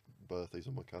people's birthdays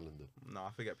on my calendar. No, I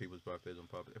forget people's birthdays on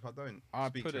purpose. If I don't I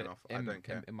speak put to you it enough, I in, don't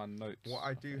care. in my notes. What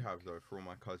I do think. have though for all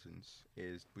my cousins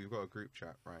is we've got a group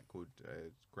chat, right, called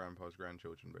Grandpa's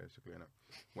Grandchildren, basically.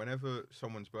 Innit? Whenever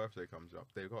someone's birthday comes up,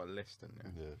 they've got a list in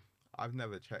there. Yeah. I've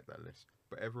never checked that list,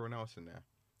 but everyone else in there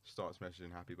starts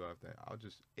messaging happy birthday. I'll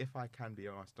just, if I can be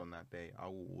asked on that day, I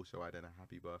will also add in a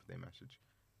happy birthday message.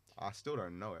 I still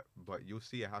don't know it, but you'll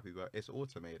see a happy birthday. It's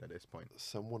automated at this point.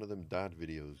 Send one of them dad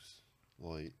videos,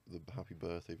 like the happy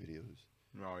birthday videos.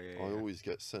 Oh yeah, I yeah. always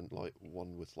get sent like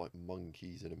one with like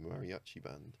monkeys in a mariachi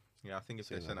band. Yeah, I think if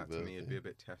they saying sent happy that to me, it'd birthday. be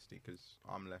a bit testy because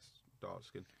I'm less dark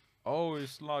skinned. Oh,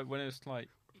 it's like when it's like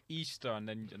Easter, and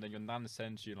then your nan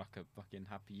sends you like a fucking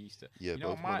happy Easter. Yeah, You know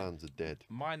both what, my my- nans are dead.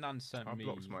 My nan sent I me.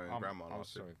 blocked my own grandma I'm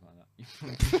last year. sorry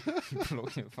about that. You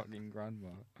blocked your fucking grandma.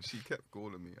 She kept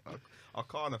calling me. I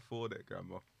can't afford it,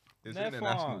 Grandma. It's They're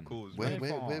international fine. calls. Where, Very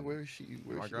man. where fun. is she?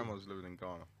 Where My is she? grandma's living in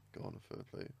Ghana, Ghana, fair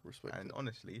play, respect. and it.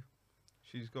 honestly,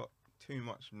 she's got too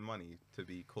much money to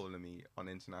be calling me on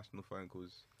international phone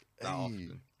calls that Hey,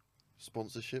 often.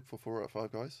 sponsorship for 4 out of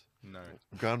 5 guys. No,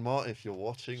 Grandma, if you're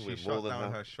watching, she we're more shut than down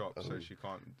happy. her shop, so Oh. she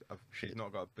can't. She's Shit.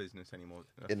 not got a business anymore.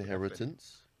 That's the-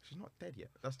 Inheritance. She's not dead yet.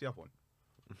 That's the other one.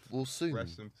 Well, soon.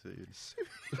 Rest in Soon.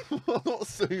 Not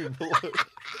soon, but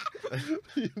like,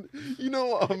 you know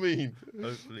what I mean.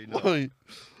 Hopefully not.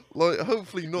 Like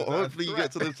hopefully not. Is that a Hopefully you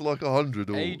get to threat? live to like 100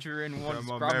 or. Adrian wants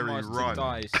Grandma Mary, grandmas to run.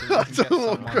 die. So I we can get don't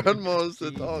want someone- grandmas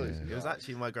to Jesus die. It was Christ.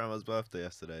 actually my grandma's birthday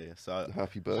yesterday, so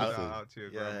Happy Shout birthday. out to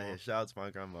your yeah, grandma. yeah, shout out to my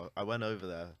grandma. I went over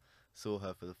there, saw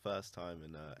her for the first time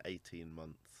in 18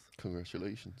 months.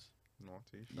 Congratulations.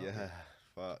 Naughty. shout Yeah, out.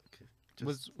 fuck.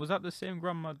 Just- Was that the same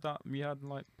grandma that we had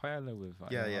like paella with?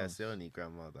 at yeah, your yeah, house? it's the only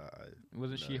grandma that I.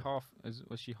 Wasn't she No. half?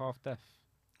 Was she half deaf?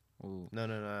 Or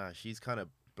No. She's kind of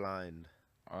blind,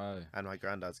 oh, and my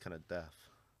granddad's kind of deaf.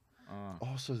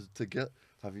 Also, to get.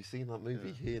 Have you seen that movie?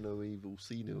 Yeah. Hear no evil,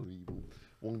 see no evil.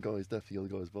 One guy's deaf, the other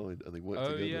guy's blind, and they work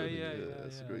oh together. yeah, and yeah.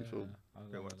 It's a great film.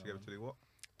 They work together to do what?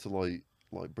 To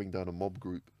like bring down a mob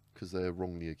group because they're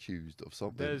wrongly accused of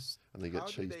something, There's and they get How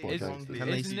did chased they by Is- gangsters. wrongly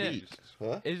Can they Isn't it- speak?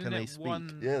 Huh? Isn't Can they it speak?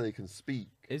 one? Yeah, they can speak.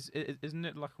 Isn't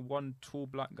it like one tall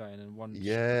black guy and then one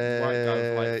Yeah, white guy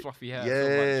with like fluffy hair?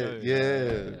 sort of like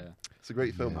Joe? yeah. It's a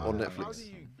great film Yeah. on How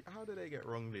Netflix. do they get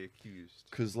wrongly accused?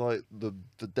 Because like the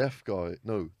deaf guy,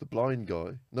 no, the blind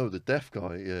guy, no, the deaf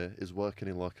guy, yeah, is working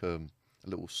in like a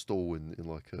little stall in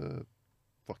like a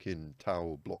fucking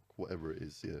tower block, whatever it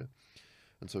is, yeah.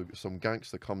 And so some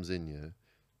gangster comes in, yeah,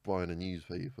 buying a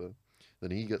newspaper.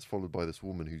 Then he gets followed by this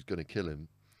woman who's gonna kill him,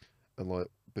 and like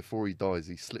before he dies,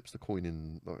 he slips the coin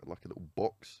in like a little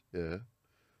box, yeah.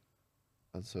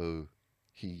 And so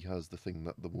he has the thing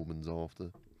that the woman's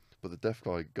after, but the deaf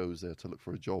guy goes there to look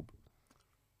for a job.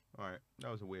 Alright, that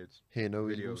was a weird Hear no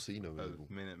video evil, see no evil. of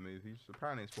minute movies.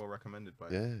 Apparently, it's well recommended by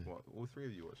Yeah. what all three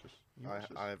of you watch this. You watch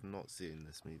this? I have not seen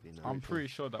this movie. No. I'm pretty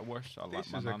sure that watched that like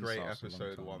This my is a nan's great house a long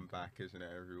episode time one ago. back, isn't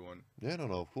it, everyone? Yeah, no,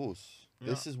 of course. Yeah.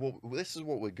 This is what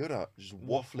we're good at, just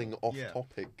Waffle, waffling off yeah.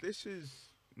 topic. This is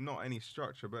not any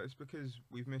structure, but it's because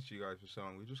we've missed you guys for so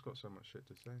long. We've just got so much shit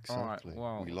to say. Exactly. All right,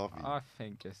 well, We love you. I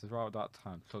think it's about that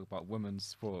time to talk about women's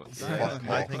sports. Yeah. Fuck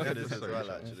I off. think it is as Episode, well,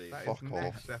 Sean. actually. That is Fuck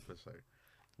next episode.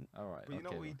 All right. But you know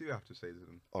okay, what we then. do have to say to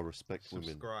them? I respect women.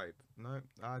 Subscribe. No,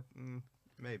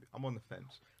 maybe. I'm on the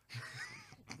fence.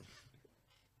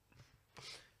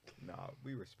 Nah,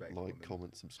 we respect Like, women.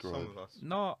 comment, subscribe. Some of us.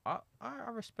 No, I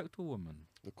respect all women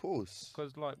Of course.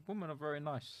 because like women are very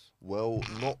nice. Well,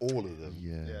 not all of them.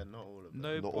 Yeah, not all of them.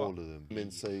 No, Not but all of them. Women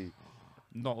say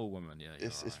not all women. Yeah, you're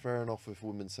it's right. fair enough if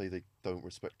women say they don't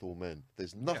respect all men.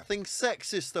 There's nothing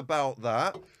sexist about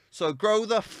that. So grow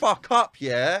the fuck up,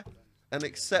 yeah. and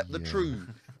accept the Yeah. truth.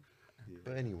 Yeah.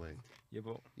 But anyway, Yeah,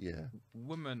 but yeah,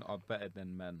 women are better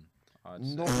than men. I'd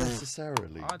not say.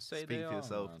 necessarily. I'd say Speak they for are.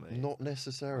 yourself, man. mate. Not I'd say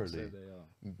necessarily. they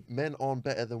are. Men aren't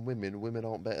better than women. Women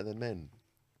aren't better than men.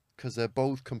 Because they're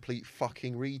both complete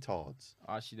fucking retards.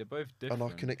 Actually, they're both different.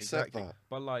 And I can accept Exactly. that.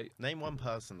 But like, Name one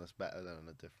person that's better than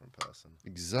a different person.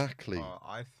 Exactly.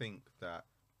 I think that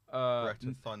uh,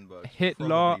 Greta Thunberg Hitler-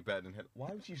 probably better than Hitler.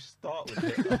 Why would you start with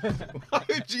Hitler? Why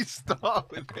would you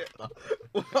start with Hitler?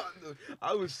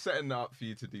 I was setting that up for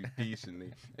you to do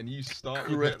decently, and you start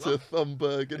with Greta Hitler.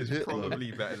 Thunberg and It's Hitler.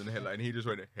 probably better than Hitler, and he just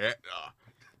went Hitler.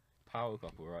 power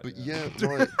couple, right? But there. yeah,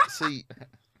 like, see,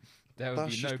 there would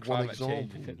that's be no just one climate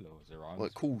change if example. Hitler was around.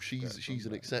 like, cool, she's Greta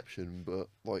an Thunberg. exception, but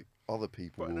like other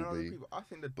people But then will other be. people, I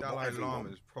think the But not Dalai everyone. Lama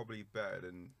is probably better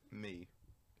than me.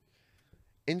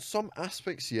 In some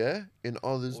aspects, yeah. In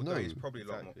others, Although no. he's probably a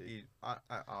lot more. Exactly.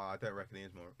 I don't reckon he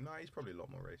is more. No, he's probably a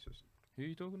lot more racist. Who are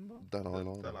you talking about? Dalai The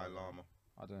Lama. Dalai Lama.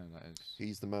 I don't know who that is.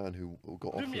 He's the man who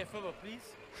got Do me a offered. favor, please.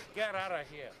 Get out of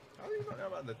here. How do you not know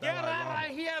about the Get Dalai out Lama?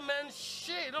 of here, man.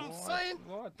 Shit, I'm Well, saying.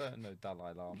 Well, I don't know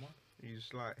Dalai Lama. He's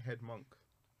like head monk.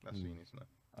 That's what you need to know.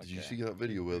 Did you Okay. see that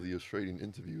video where the Australian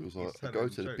interviewer was He's like, I telling go them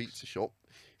to the jokes. pizza shop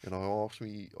and I asked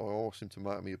him to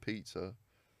make me a pizza,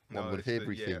 one with it's the-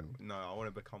 everything. no, I want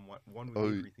to become one with Oh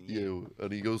everything. yeah,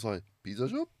 and he goes like, pizza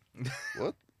shop?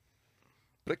 What?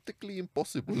 Practically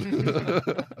impossible.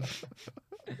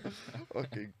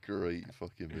 Okay, great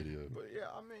fucking video. But yeah,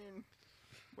 I mean,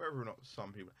 whether or not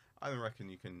some people, I don't reckon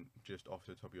you can just off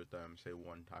the top of your dome say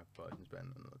one type of person's better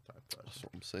than another type of That's person,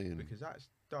 what I'm saying. because that's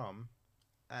dumb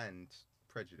and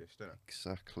prejudiced, isn't it?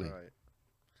 Exactly. Right.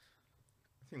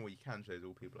 I think what you can say is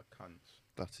all people are cunts.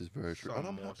 That is very true. Some And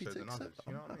I'm more happy so to than accept others, it.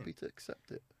 you know I'm what I happy mean? to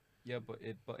accept it. Yeah, but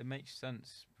it makes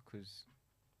sense because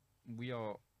we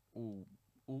are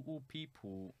all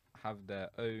people have their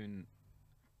own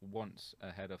wants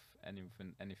ahead of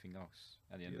anything else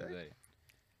at the end Do of the they? day.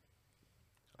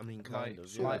 I mean, Like, kind of.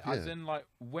 sort Yeah. like of, as yeah. in like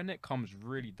when it comes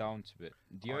really down to it,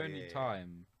 the Oh, only yeah, yeah.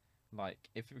 time, like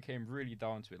if it came really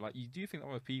down to it, like you do think of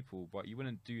other people, but you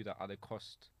wouldn't do that at the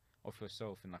cost of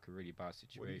yourself in like a really bad What do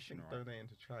you situation, think right? donating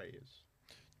to charity is?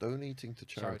 Donating to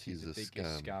charity is the a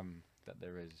biggest scam. that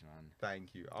there is, man.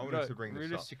 Thank you. I Look, wanted to bring this up.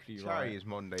 realistically, Charity right? is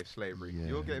modern day slavery. Yeah.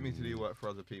 You're getting me to do work for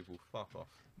other people. Fuck off.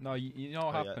 No, you know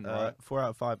what Oh, yeah, happened, right? 4 out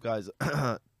of 5 guys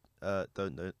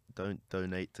don't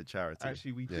donate to charity.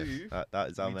 Actually, we Yeah. do. That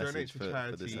is our we donate message to for this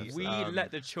charity. episode. We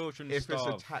let the children If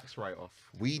starve. it's a tax write-off.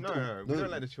 We No, don't- no, no, we no.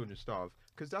 don't let the children starve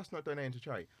because that's not donating to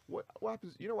charity. What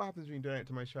happens? You know what happens when you donate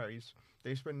to most charities?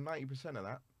 They spend 90% of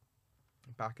that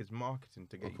back as marketing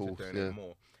to get Of you course, to donate yeah.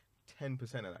 more.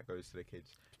 10% of that goes to the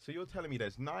kids. So you're telling me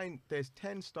there's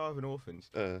 10 starving orphans.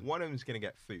 One of them's gonna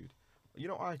get food. You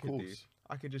know what I Of could do? course.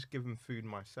 I could just give them food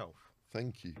myself.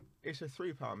 Thank you. It's a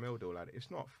 £3 meal deal, lad. It's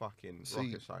not fucking See,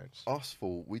 rocket science. Us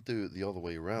fool, we do it the other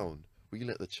way around. We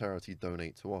let the charity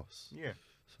donate to us. Yeah,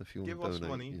 So if you want give to us donate,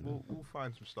 money. you know. We'll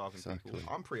find some starving Exactly.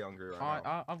 people. I'm pretty hungry right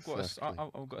now. I've got Exactly.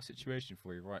 I've got a situation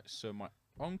for you, right? So my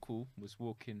uncle was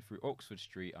walking through Oxford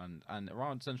Street, and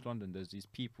around central London, there's these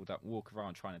people that walk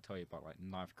around trying to tell you about like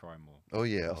knife crime or Oh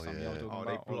yeah, oh something yeah. else. Oh,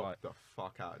 they about, or, block like- the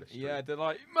fuck out of the street. yeah, they're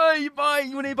like, mate, you want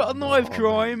to hear about a No, knife mate,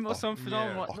 crime or I- something? yeah.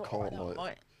 I'm like, I no, can't, don't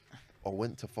like- I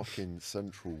went to fucking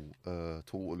Central to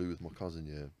Waterloo with my cousin,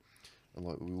 yeah, and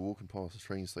like we were walking past the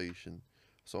train station.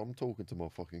 So I'm talking to my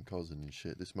fucking cousin and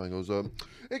shit. This man goes,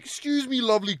 excuse me,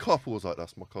 lovely couple. I was like,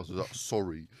 that's my cousin. I was like,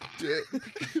 sorry.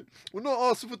 We're not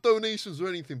asking for donations or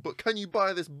anything, but can you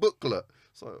buy this booklet?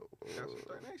 So That's a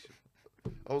donation.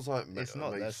 I was like, mate, It's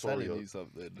not mate, they're sorry. selling you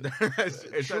something.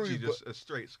 it's True, actually but- just a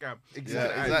straight scam. Exactly.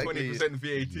 Yeah, exactly.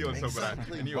 20% VAT on top of that.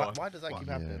 Exactly. And you Why, are. why does that Fuck. keep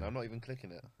happening? Yeah. I'm not even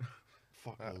clicking it.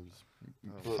 Fuck Ah.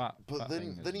 knows. Fat- But fat then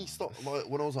fingers, then he man. stopped, like,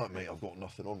 when I was like, mate, I've got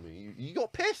nothing on me. You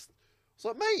got pissed? I was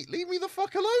like, mate, leave me the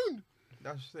fuck alone.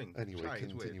 That's the thing. Anyway, Charity's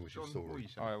continue weird. with your John, story. what were you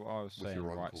saying? I was With saying,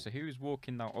 your right, uncle. so he was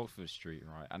walking down Oxford Street,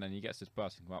 right, and then he gets this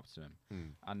person come up to him,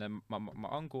 Hmm. and then my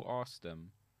uncle asked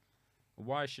him,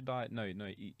 why should I, no,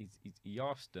 he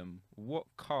asked him, what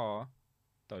car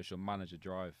does your manager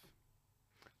drive?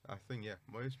 I think, yeah,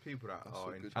 most people that That's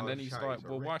are a in good charge And then of he's charities like,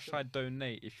 are well, why rich, should I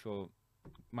donate if your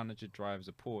manager drives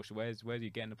a Porsche? Where's he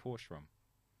getting the Porsche from?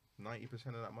 90%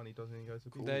 of that money doesn't even go to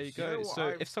people. There you know go. what So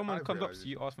I've- if someone I've comes up realised to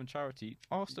you, ask for charity,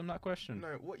 ask them that question.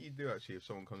 No, what you do actually if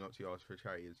someone comes up to you ask for a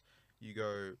charity is you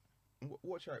go,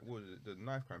 what charity was it? The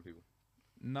knife crime people.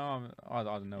 No, I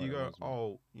don't know. You what it go, was, man.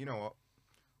 oh, you know what?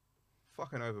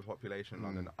 Fucking overpopulation in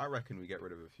London. I reckon we get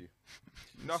rid of a few.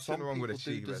 Nothing Some wrong with a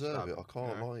people do cheeky bit of deserve stab, it. I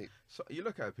can't you know? like. So you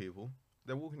look at people,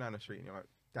 they're walking down the street and you're like,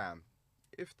 damn,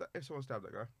 if someone stabbed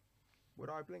that guy, would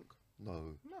I blink?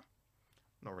 No.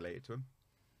 Not related to him.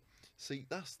 See,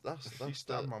 that's She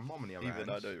stabbed my mum in the other Even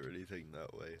I hands. don't really think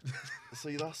that way.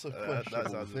 see, that's a That questionable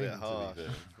sounds a thing. bit To harsh. be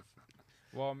fair.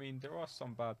 Well, I mean, there are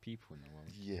some bad people in the world.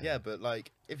 Yeah. Yeah, but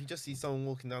like, if you just see someone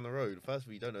walking down the road, first of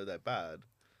all, you don't know they're bad.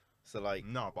 So like,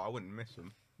 No, but I wouldn't miss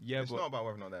them. Yeah, It's but not about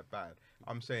whether or not they're bad.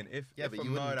 I'm saying if but a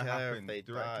you wouldn't murder care if happened they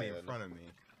directly die in and- front of me,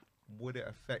 would it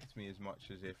affect me as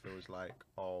much as if it was like,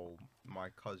 oh, my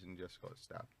cousin just got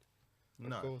stabbed?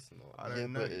 No, of course not. I don't Yeah,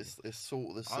 know. but you. it's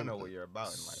sort of the I know what you're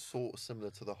about in life. Sort of similar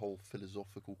to the whole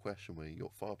philosophical question where you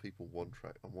got 5 people one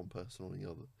track and one person on the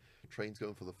other. Train's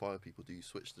going for the 5 people. Do you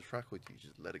switch the track or do you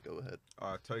just let it go ahead?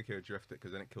 Tokyo Drift it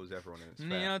because then it kills everyone and it's fair.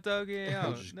 Neo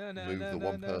Tokyo. Or just move the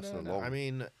one person along. I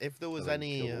mean, if there was And then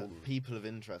any kill all of them. people of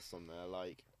interest on there,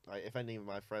 like if any of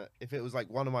my friend, if it was like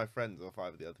one of my friends or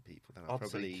 5 of the other people, then I'd I'd say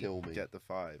probably kill me. get the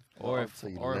 5. Or I'd if-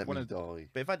 say or if let one me of- die.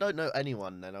 But if I don't know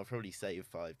anyone, then I'll probably save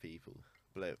 5 people.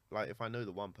 But like if I know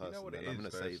the one person, You know what then it I'm is, gonna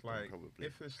though? save It's them like, probably.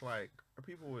 if it's like,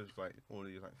 people always like all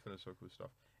these like philosophical stuff.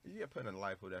 If you get put in a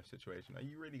life or death situation, are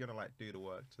you really gonna like do the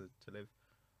work to live?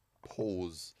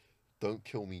 Pause. Don't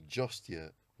kill me just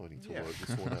yet. I need to Yeah. work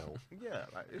this one out. Yeah,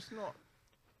 like it's not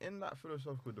in that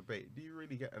philosophical debate. Do you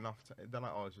really get enough? They're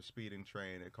like, oh, it's a speeding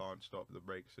train. It can't stop. The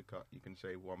brakes are cut. You can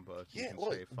save 1 person. Yeah, you can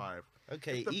like- save 5.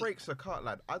 Okay, If the brakes are cut,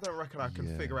 lad, I don't reckon I can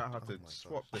Yeah. figure out how Oh to my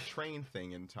swap the train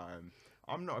thing in time.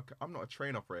 I'm not a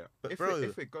train operator. But if bro-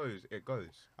 if it goes, it goes.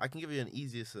 I can give you an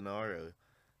easier scenario.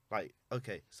 Like,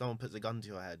 okay, someone puts a gun to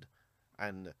your head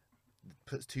and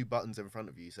puts 2 buttons in front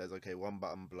of you. Says, okay, 1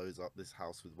 button blows up this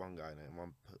house with 1 guy in it,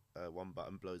 and one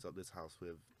button blows up this house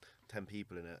with 10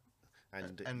 people in it.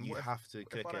 And you what if- have to If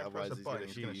click I it, don't otherwise press a he's button, gonna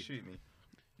he's shoot gonna you. shoot me.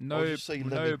 I'll No, just say let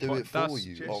no, me do but it for that's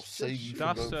you. just- I'll save you from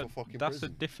that's going a for fucking that's a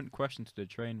prison. different question to the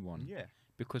train one. Yeah.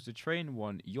 Because the train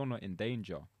one, you're not in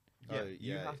danger. Yeah, Oh, you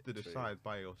yeah, have to true. decide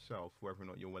by yourself whether or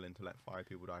not you're willing to let 5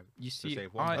 people die. You see,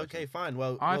 save one I, person. Okay, fine.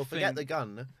 Well, I forget the think-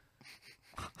 gun.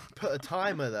 Put a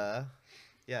timer there.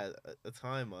 Yeah, a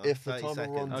timer. If the 30 timer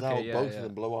seconds. runs Okay, out, yeah, both yeah. of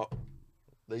them blow up.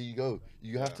 There you go.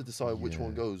 You have Yeah. to decide which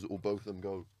one Yeah. goes or both of them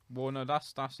go. well, no,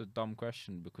 that's a dumb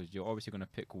question because you're obviously gonna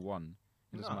pick one.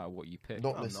 It doesn't No. matter what you pick.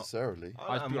 Not I'm not. necessarily.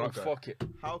 I'll let I'd them be all like, go. fuck it.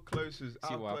 How close is See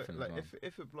what clo- happens, like man.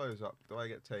 if it blows up, do I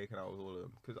get taken out with all of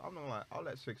them? Because I'm not like I'll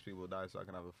let 6 people die so I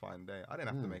can have a fine day. I didn't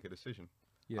have to Mm. make a decision.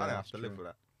 Yeah, I don't have that's to live true. with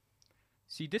that.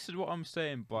 See, this is what I'm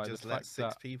saying by Just the let fact 6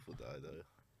 that people die though.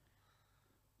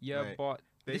 yeah, Mate, but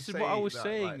They this is what I say was that,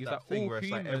 saying like, is that that thing all where it's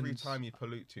humans. like every time you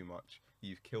pollute too much,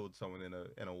 you've killed someone in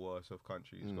a worse off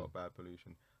country who's Mm. got bad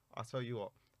pollution. I tell you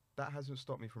what, that hasn't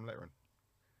stopped me from littering.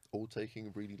 All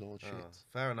taking really large Oh, shits.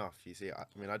 fair enough. You see, I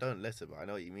mean, I don't litter, but I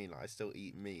know what you mean. Like, I still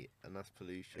eat meat, and that's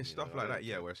pollution. It's you know, stuff I like don't that,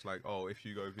 yeah, care. where it's like, oh, if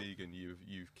you go vegan,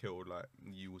 you've killed like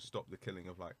you will stop the killing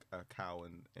of like a cow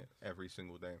and every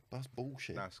single day. That's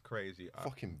bullshit. That's crazy.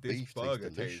 Fucking this beef burger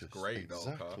tastes tastes delicious. great, though,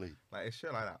 car. Exactly. Like it's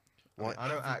shit like that. Like, I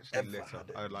don't have you actually ever litter.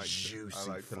 had I a like juicy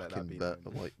to let that fucking be bit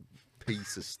known. of, like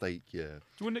piece of steak. Yeah, Do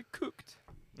you want it cooked?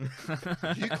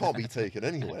 you can't be taken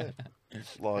anywhere.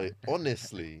 Like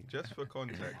honestly, Just for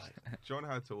context, John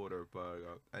had to order a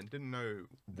burger and didn't know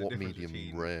the what difference medium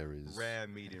between rare is? rare,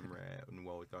 medium rare, and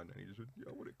well done. And he just went, yeah,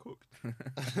 I want it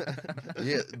cooked.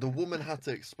 Yeah, the woman had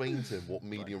to explain to him what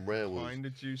medium rare was Kind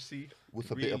of juicy.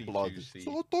 with a bit of really blood. juicy.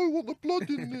 So I don't want the blood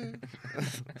in there.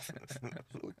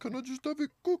 So can I just have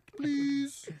it cooked,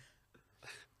 please?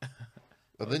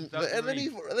 And then, That's and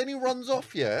then he runs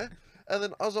off, yeah. And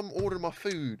then as I'm ordering my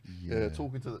food, Yeah.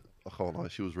 talking to the, I can't lie,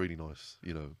 she was really nice,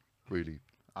 you know, really.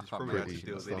 I He's probably had to pretty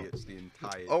deal with stuff. idiots the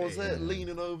entire I was day. there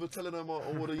leaning over, telling her my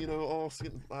order, you know,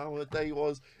 asking how her day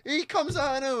was. He comes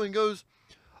out of nowhere and goes,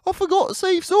 I forgot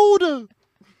Safe's order.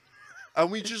 And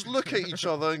we just look at each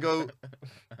other and go,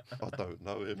 I don't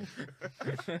know him.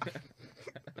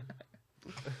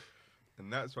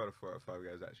 And that's why the 4 out of 5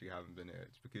 guys actually haven't been here.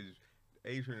 It's because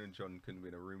Adrian and John couldn't be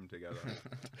in a room together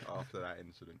after that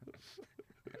incident.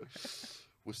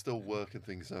 We're still working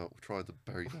things out. We're trying to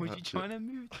bury the Were you hatchet. trying to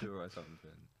move to or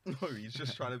something? No, he's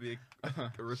just trying to be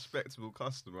a respectable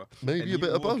customer. Maybe and a you bit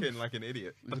of walk both. in like an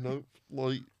idiot. You know,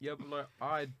 like, Yeah, but like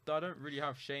I don't really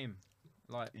have shame.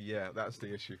 Like Yeah, that's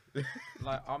the issue.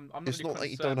 I'm not It's really not that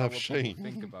you concerned don't about have what people shame.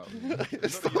 Think about me.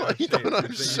 it's Not not like you that don't have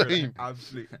it's that you're an shame.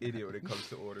 absolute idiot when it comes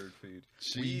to ordering food.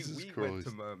 Jesus we Christ. went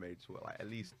to Mermaids what, like at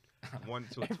least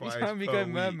once or Every twice time we per go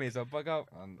week. mermaids, I bug out.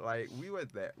 And Like we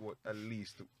went there at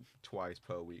least twice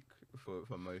per week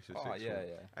for most of oh six yeah,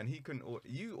 weeks. yeah. And he couldn't order.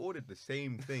 You ordered the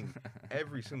same thing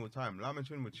every single time, lamb and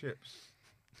tuna with chips,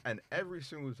 and every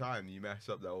single time you mess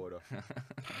up the order.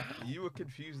 You were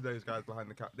confused. Those guys behind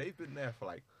the counter. They've been there for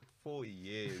like 40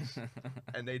 years,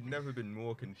 and they'd never been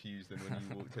more confused than when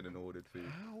you walked in and ordered food.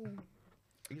 How?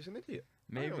 He's an idiot.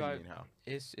 maybe know what I you mean, how.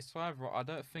 it's either I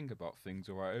don't think about things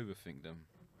or I overthink them.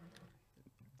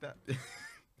 That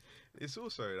it's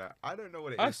also that I don't know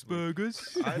what it is.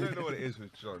 Asperger's. I don't know what it is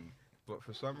with John, but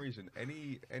for some reason,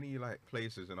 any like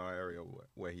places in our area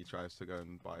where he tries to go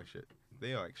and buy shit,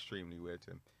 they are extremely weird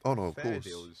to him. Oh no, of Fair course.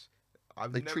 deals.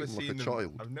 I've They never treat him like seen a them.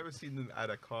 child. I've never seen them add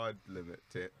a card limit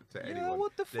to Yeah, anyone.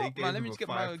 what the They fuck, gave man? Let him me a just get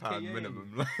my £5 OKA.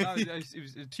 minimum. No, it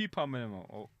was a £2 minimum,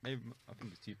 or maybe I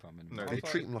think it's £2 minimum. No, I They was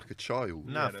treat like, him like a child.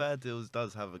 Nah, no. Fair Deals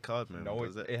does have a card minimum, No,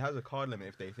 does it? it has a card limit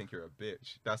if they think you're a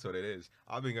bitch. That's what it is.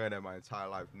 I've been going there my entire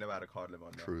life. Never had a card limit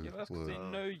on there. True. yeah, that's because word. they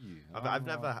know you. I've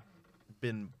never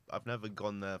I've never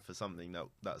gone there for something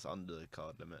that's under the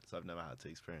card limit, so I've never had to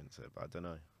experience it. But I don't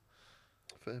know.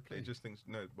 Fair They play. just think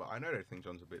no, but I know they think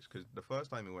John's a bitch because the first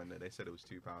time we went there, they said it was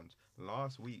 £2.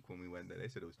 Last week when we went there, they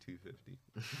said it was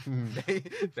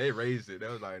 £2.50. they raised it. They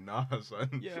was like, nah,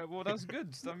 son. Yeah, well, that's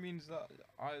good. That means that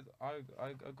I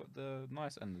got the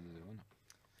nice end of the deal.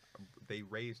 Innit? They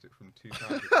raised it from £2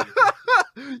 to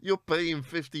 £2.50. You're paying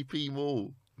 50p more.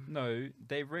 No,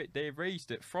 they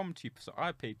raised it from £2. So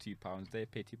I paid £2. They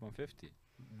paid £2.50.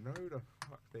 No, the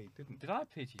fuck they didn't. Did I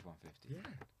pay £2.50? Yeah,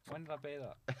 When did I pay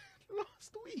that?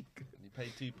 last week. You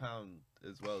paid £2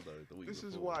 as well though the week This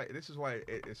is before. why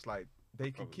it's like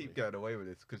they can keep getting away with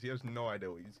this because he has no idea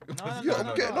what he's. No, no, Yeah, no, I'm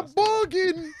no, getting no, a that's not-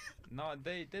 bargain. No,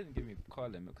 they didn't give me a car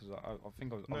limit because I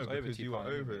think I was No, over because £2. you were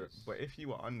over it. anyways. But if you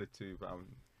were under £2,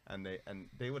 and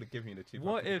they would have given you the £2.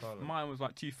 What for the if car limit. mine was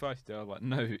like £2.30? I was like,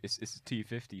 no, it's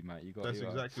 £2.50, mate. You got. That's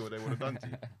exactly what they would have done to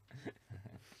you.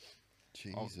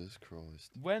 Jesus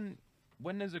Christ.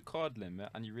 When there's a card limit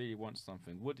and you really want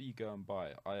something, what do you go and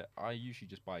buy? I usually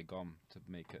just buy gum to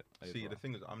make it over. See, the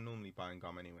thing is, I'm normally buying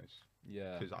gum anyways.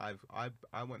 Yeah. Because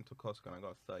I went to Costco and I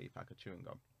got a 30-pack of chewing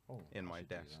gum in I my should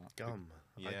do desk. that. Gum.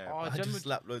 Yeah. Oh, I Gemma- just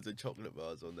slapped loads of chocolate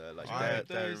bars on there, like I-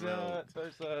 Dairy Milk.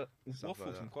 those stuff waffles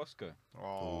like from that. Costco.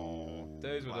 Oh,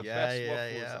 Those were the Yeah, best yeah,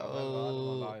 waffles yeah. I've ever had in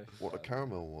Oh. my life. What, the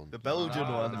caramel one? The Belgian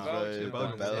Ah, ones, the bro. Belgian The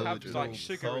ones. They have, Belgian like, ones.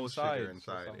 sugar Full inside sugar or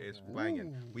inside. something, It's yeah. banging.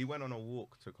 Ooh. We went on a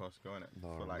walk to Costco innit?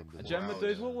 No, I for like remember Do that. you remember hours.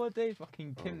 those? What were they?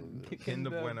 Fucking Oh, kin, yeah. Kinder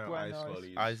Bueno ice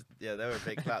lollies. Yeah, they were a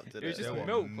big clap, didn't It was it? just They were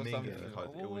milk or minging something. because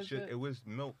What it was was just it? it was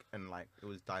milk and like it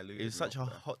was diluted. It was such a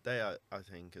milk there. hot day, I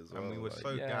think, as well. And we were like-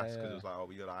 so Yeah, gassed because yeah. it was like, oh,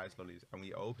 we got ice lollies, and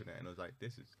we opened it and it was like,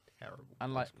 this is terrible.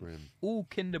 And like That's grim. all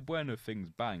Kinder Bueno things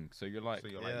bang. So you're like, So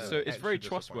you're Yeah. so it's extra very disappointed.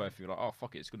 trustworthy. You're like, oh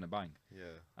fuck it, it's gonna bang. Yeah.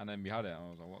 And then we had it, and I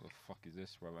was like, what the fuck is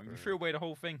this, bro? And we Right. threw away the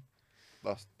whole thing.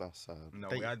 That's sad. No,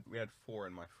 They- we had 4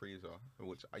 in my freezer,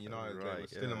 which they Oh, were right,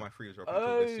 still in yeah. my freezer up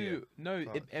until this Oh year. no,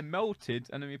 it Fuck. melted,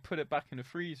 and then we put it back in the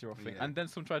freezer, I think. Yeah. And then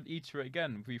some tried to eat it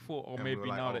again. We thought, oh, And we maybe were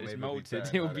like, now oh, that it's maybe it'll be melted,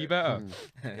 better it will now be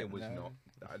that better. It was No. not.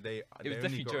 They It was only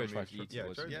definitely got Joe removed tried to from- eat it, Yeah,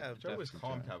 wasn't Joe, it? Yeah, Joe was Definitely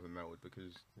calm Joe. to have it melted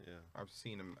because Yeah. I've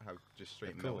seen him have just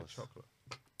straight Of milk with course. chocolate.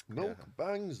 Milk Yeah.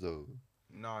 bangs though.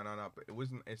 No, but it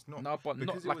wasn't. It's not. No, but not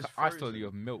because it like was an ice lolly frozen.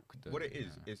 of milk. Though. What it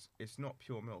is, yeah. it's not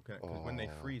pure milk, because when they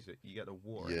Oh. freeze it, you get the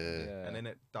water, in Yeah, it, Yeah. and then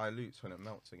it dilutes when it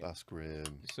melts again. that's grim.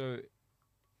 So,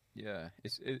 yeah,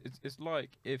 it's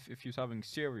like if you was having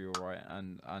cereal, right,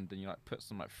 and then you like put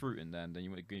some like fruit in there, and then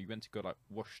you went to go like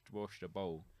wash the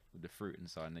bowl with the fruit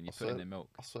inside, and then you I put in said- the milk.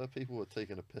 I swear people were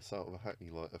taking a piss out of a Hackney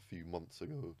like a few months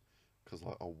ago because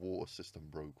like a water system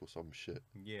broke or some shit.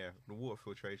 Yeah, the water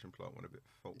filtration plant went a bit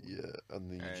faulty. Yeah, and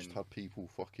then you just And- had people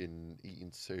fucking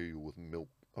eating cereal with milk.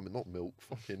 I mean, not milk,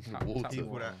 fucking Tap water.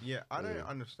 People water. that, yeah, I don't Yeah.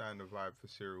 understand the vibe for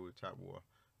cereal with tap water.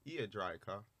 Eat it dry,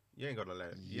 car. You ain't gotta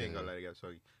let it. You ain't Yeah. gotta let it get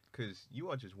soggy, because you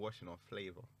are just washing off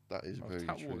flavor. That is Oh, very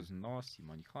tap true. water is nasty,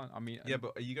 man. You can't. I mean, Yeah,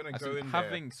 but are you gonna as go in in there?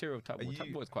 having cereal tap Are water. Tap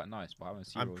you- water is quite nice, but having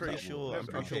cereal I'm pretty tap sure. water I'm is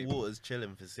pretty nice. sure Okay. water's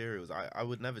chilling for cereals. I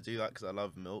would never do that because I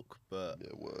love milk, but Yeah,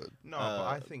 word. No, but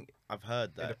I uh, think I've heard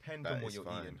it that depends that on what is you're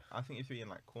fine. eating. I think if you're eating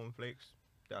like cornflakes,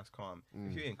 that's calm. If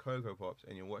Mm. you're eating Cocoa Pops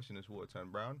and you're watching this water turn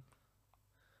brown,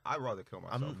 I'd rather kill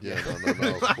myself. I'm- Yeah,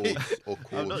 no, of course, of I'm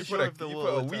course. not You sure put a, if the you water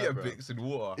put a would turn brown. Weetabix in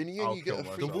water. In the end, I'll you get kill a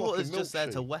free myself. The water's fucking just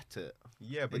there to milkshake. wet it.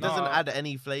 Yeah, but It doesn't No. add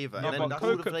any flavour. No, and then but all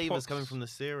the Cocoa flavour's coming Pops- from the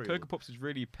cereal. Cocoa Pops is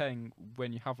really paying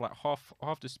when you have like half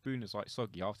the spoon is like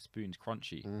soggy, half the spoon's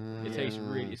crunchy. It tastes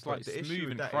really. It's But like the issue smooth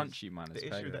with and that is- crunchy, man. the It's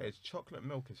issue paying. with that is chocolate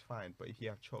milk is fine, but if you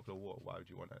have chocolate water, why would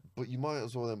you want it? But you might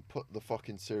as well then put the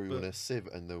fucking cereal in But- a sieve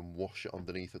and then wash it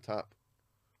underneath the tap.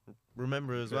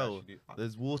 Remember as You could well, actually do-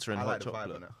 there's water in I hot like the vibe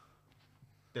chocolate. on it.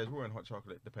 There's water in hot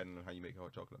chocolate depending on how you make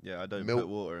hot chocolate. Yeah, I don't Milk. put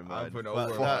water in I mine. put But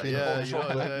over that- fucking yeah, hot you know what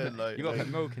I'm chocolate. saying? Like, You got to like-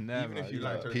 put milk in there, Even man. if you you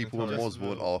like know. to- People in Just Osborne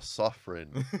milk. are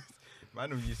suffering.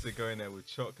 Man used to go in there with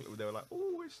chocolate. They were like,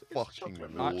 "Oh, it's Fucking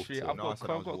chocolate water. milk." Actually, water. I've No, I got, said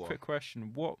I I've was got a water. quick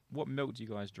question. What milk do you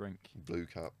guys drink? Blue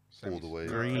cap Same all the way.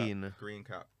 Green. Green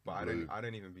cap, but Blue. I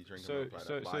don't even be drinking So- milk like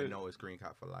so- that. But I so- know it's green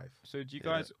cap for life. So do you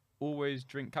Yeah. guys always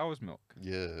drink cow's milk.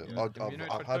 Yeah, Yeah. Have you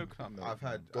never I've tried had coconut milk? I've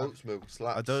had goat's milk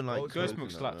slaps. I don't like Goat's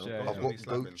milk coconut slaps, yeah, Goat's I've milk got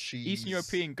slapping. goat cheese. Eastern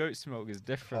European goat's milk is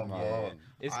different, Come man. on.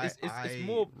 It's I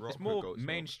more rock it's with more goat's milk.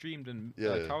 mainstream than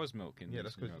Yeah. cow's milk in Yeah,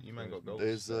 that's Eastern because Europe. you man got goats.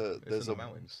 There's It's there's in a the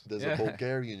mountains. there's Yeah. a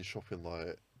Bulgarian shop in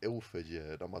like Ilford,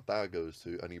 yeah, that my dad goes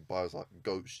to, and he buys like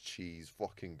goat's cheese,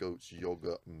 fucking goat's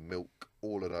yogurt, milk,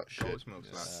 all of that shit. Goat's milk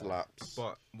slaps. Slaps.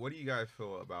 But what do you guys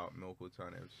feel about milk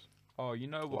alternatives? Oh, you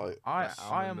know what? Like- I Like I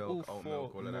almond am milk, all oat for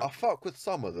milk, all of milk. I fuck with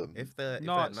some of them. If they're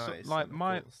No, if they're so, nice, like then of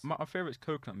my course. favorite's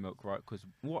coconut milk, right? Because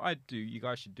what I do, you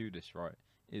guys should do this, right?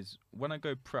 Is when I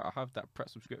go Pret, I have that Pret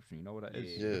subscription. You know what that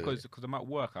is? Yeah. Because I'm at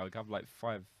work, I have like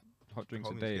 5 hot drinks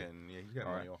a Homie's day. he's getting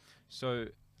Alright. money off. So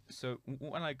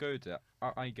when I go there,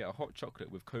 I get a hot chocolate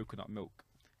with coconut milk.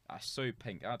 That's so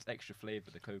pink. It adds extra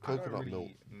flavour to I coconut. don't Coconut really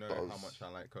milk know how does. much I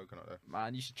like coconut though.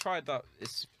 Man, you should try that.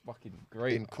 It's fucking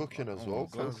great. In cooking as Oh my well,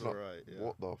 God. Sounds coconut. alright, yeah.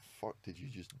 What the fuck did you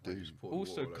just I do? just poured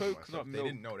Also, water all over myself. coconut They milk-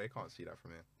 didn't know. They can't see that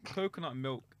from here. Coconut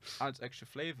milk adds extra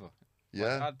flavour. Like,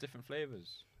 Yeah, add different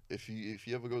flavours. if you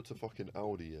ever go to fucking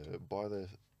Aldi, yeah, buy their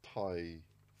Thai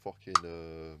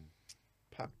fucking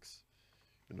packs.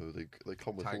 You know they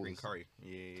come with Thai all green this curry.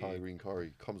 Yeah. Thai green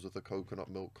curry. Comes with the coconut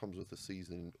milk. Comes with the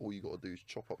seasoning. All you gotta do is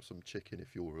chop up some chicken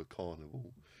if you're a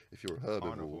carnivore. If you're a herbivore,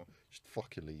 Carnivore. just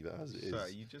fucking leave it as it is. So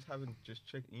you just haven't just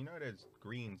chicken. You know, there's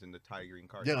greens in the Thai green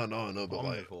curry. Yeah, I know, but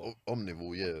like Omnivore.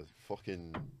 omnivore, yeah.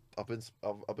 Fucking, I've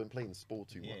been playing sport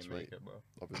too You much, ain't mate. make it, bro.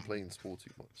 I've been playing sport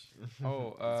too much.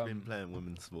 Oh, It's been playing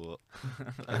women's sport.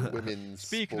 Women's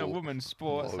speaking sport. of women's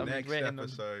sports, No. I'm Next waiting on.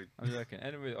 episode. I'm joking.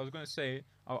 Anyway, I was gonna say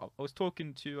I was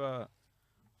talking to I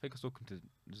think I was talking to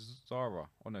Zara.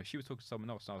 Oh no, she was talking to someone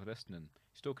else. And I was listening.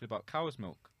 She's talking about cow's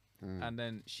milk, Mm. and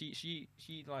then she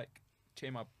like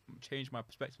changed my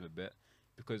perspective a bit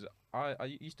because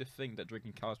I used to think that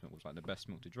drinking cow's milk was like the best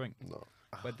milk to drink. No.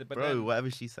 But Bro, then, whatever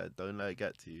she said, don't let it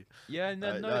get to you. yeah,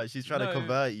 no, Like, no, no, she's trying to no.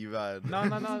 convert you, man. No,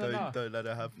 no, no, no, don't, no. don't let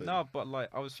it happen. No, but like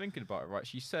I was thinking about it, right?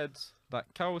 She said that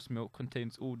cow's milk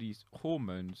contains all these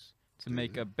hormones to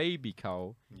make a baby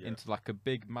cow Yeah. into like a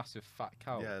big, massive, fat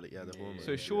cow. Yeah, the Yeah, hormones.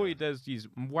 So yeah, surely there's these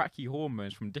wacky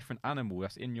hormones from different animal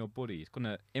that's in your body. It's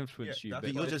gonna influence Yeah, you. a that's bit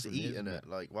But you're why just it's- eating it.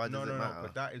 Like, why does no, it no, matter? no.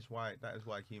 But that is why that's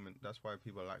why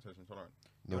people are lactose intolerant.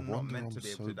 No You're not wonder meant I'm to be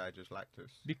able so. to digest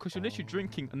lactose. because you're literally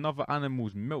drinking another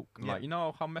animal's milk. Yeah. Like you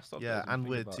know how messed up. yeah, that is when and you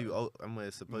we're think about too it? old, and we're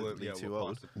supposedly Yeah, too we're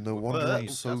old. past it. No We're wonder past I'm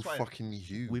it. so That's why- fucking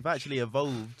huge. We've actually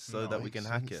evolved so No, that we makes can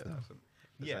hack sense it. now.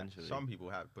 Yeah, essentially. some people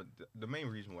have, but the main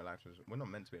reason we're lactose, we're not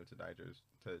meant to be able to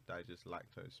digest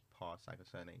lactose past like a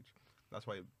certain age. That's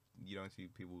why you don't see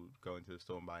people going to the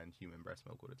store and buying human breast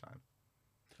milk all the time.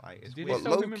 Like it's Do weird. they But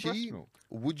sell human breast low-key, milk?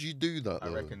 Would you do that I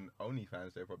though? reckon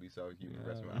OnlyFans they probably sell human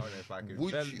breast milk. I Yeah. don't know if I could.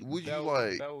 Would you Belle,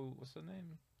 like- Belle, what's her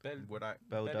name? Belle, Would I?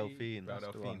 Belle Betty- Delphine. Belle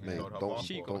that's the Delphine, one, who Mate, sold her don't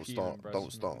She bath got don't human start, breast don't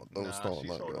milk. start, don't Nah, start she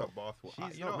like sold her that. bath water.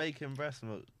 She's You not know, making breast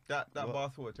milk. that What?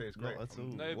 bath water tastes Not great. at all.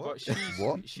 No, What? but she's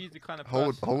What? she's the kind of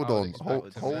Hold person I would on, expect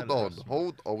hold to hold sell on, breast milk.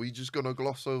 hold. Are we just gonna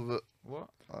gloss over?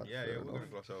 What? Ah, Yeah, fair yeah, we're gonna enough.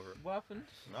 gloss over it. What happened?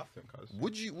 Nothing, cuz.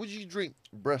 Would you drink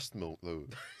breast milk though?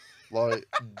 Like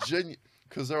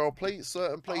because there are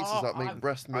certain places Oh, that make I've-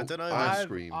 breast I milk dunno, ice I've,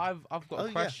 cream. I've got Oh, a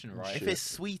yeah. question, right? If Shit. it's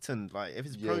sweetened, like if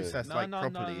it's Yeah. processed like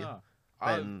properly, no.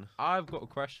 then I've got a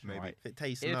question, Maybe. right? if it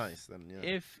tastes If- nice, then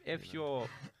yeah.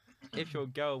 If your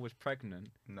girl was pregnant,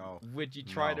 No. would you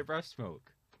try No. the breast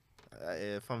milk?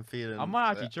 If I'm feeling, I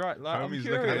might actually try. Like, I'm Homie's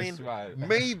looking at curious. me. right?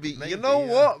 Maybe, you Maybe, know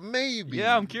yeah. what? Maybe.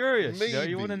 Yeah, I'm curious. You know,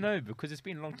 you want to Maybe. know because it's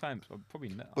been a long time. So I'm probably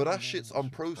not. But I that don't shit's know. I'm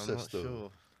not unprocessed though.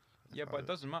 sure. Yeah, but it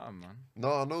doesn't matter, man.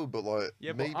 No, I know, but like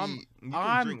Yeah, but maybe You can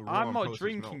I'm drink raw I'm not unprocessed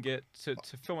drinking milk. it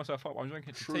to fill myself up. I'm drinking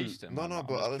it to true. taste it. No, man. no, I'm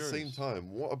but just at the same curious. time,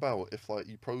 what about if like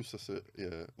you process it,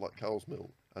 yeah, like cow's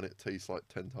milk, and it tastes like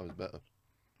 10 times better?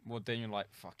 Well, then you're like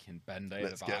fucking bend over.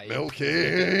 Let's get mate. milky.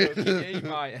 Yeah, you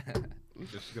might.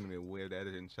 This is gonna be a weird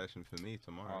editing session for me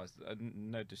tomorrow. Oh, it's-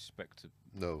 no disrespect to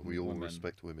No, we all Women.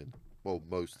 respect women. Well,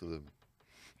 most of them,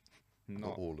 not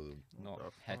not all of them. not the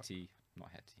fuck? Hetty, not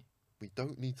Hetty. We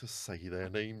don't need to say their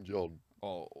name, John.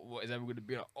 Oh, what is everyone gonna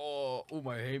be like? Oh, all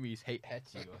my homies hate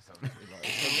Hetty or something. Like,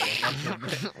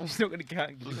 she's not gonna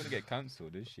get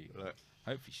cancelled, is she? Look,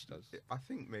 Hopefully she does. I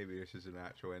think maybe this is an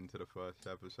actual end to the first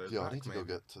episode. Yeah, I back, need to go maybe.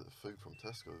 get food from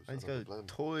Tesco's. I need to and have a go blend.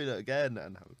 toilet again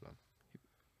and have a plan.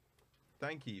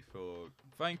 Thank you for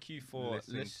Thank you for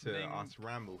listening listening. to us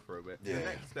ramble for a bit. Yeah. The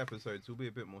next episodes will be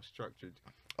a bit more structured,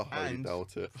 I highly and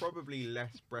doubt it. probably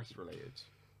less breast related.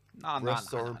 Nah,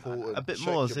 Breasts are important. A bit Check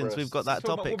more your since we've got breasts. that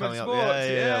Talk about topic coming women's up. sports,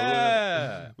 Yeah.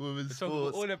 yeah. Women's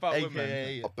talk sports, all about women.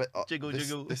 aka I bet, Jiggle, this,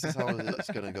 jiggle. This is how it's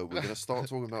gonna go. We're gonna start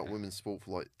talking about women's sport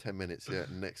for like 10 minutes. Yeah,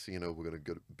 and next thing you know, we're gonna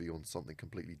go be on something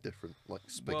completely different, like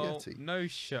Well, spaghetti. no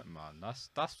shit, man. That's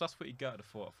what you get at the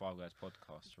Four at Five Guys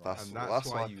podcast, right? That's- And well, that's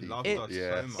that's why why you people- love It- us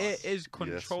yes. so much. It is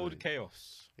controlled mate.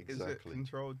 chaos. Is it Exactly.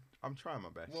 controlled? I'm trying my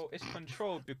best. Well, it's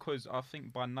controlled because I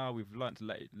think by now we've learned to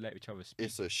let each other speak.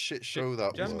 It's a shit show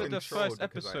that Do you remember was. the Controlled first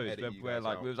because I episodes edit you where guys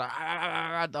like out. we was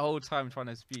like the whole time trying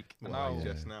to speak? And Well, now, yeah.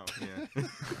 just now, yeah.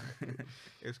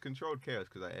 It's controlled chaos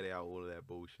because I edit out all of their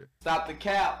bullshit. Stop the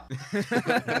cap.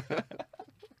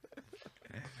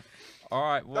 all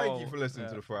right. Well, Thank you for listening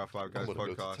to the 4 out of 5 Guys I'm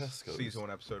gonna go to podcast, Tesco's. season 1,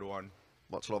 episode 1.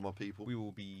 Much love, my people. We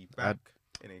will be back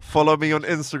in a. Follow me on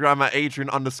Instagram at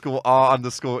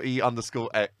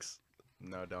Adrian_R_E_X.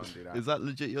 No, don't do that. Is that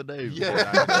legit your name?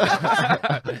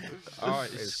 Yeah. all right.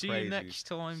 It's See crazy. you next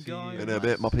time, See you guys. In a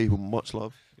bit, my people. Much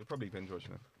love. You'll probably binge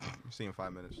watching it. See you in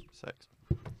 5 minutes. Sex.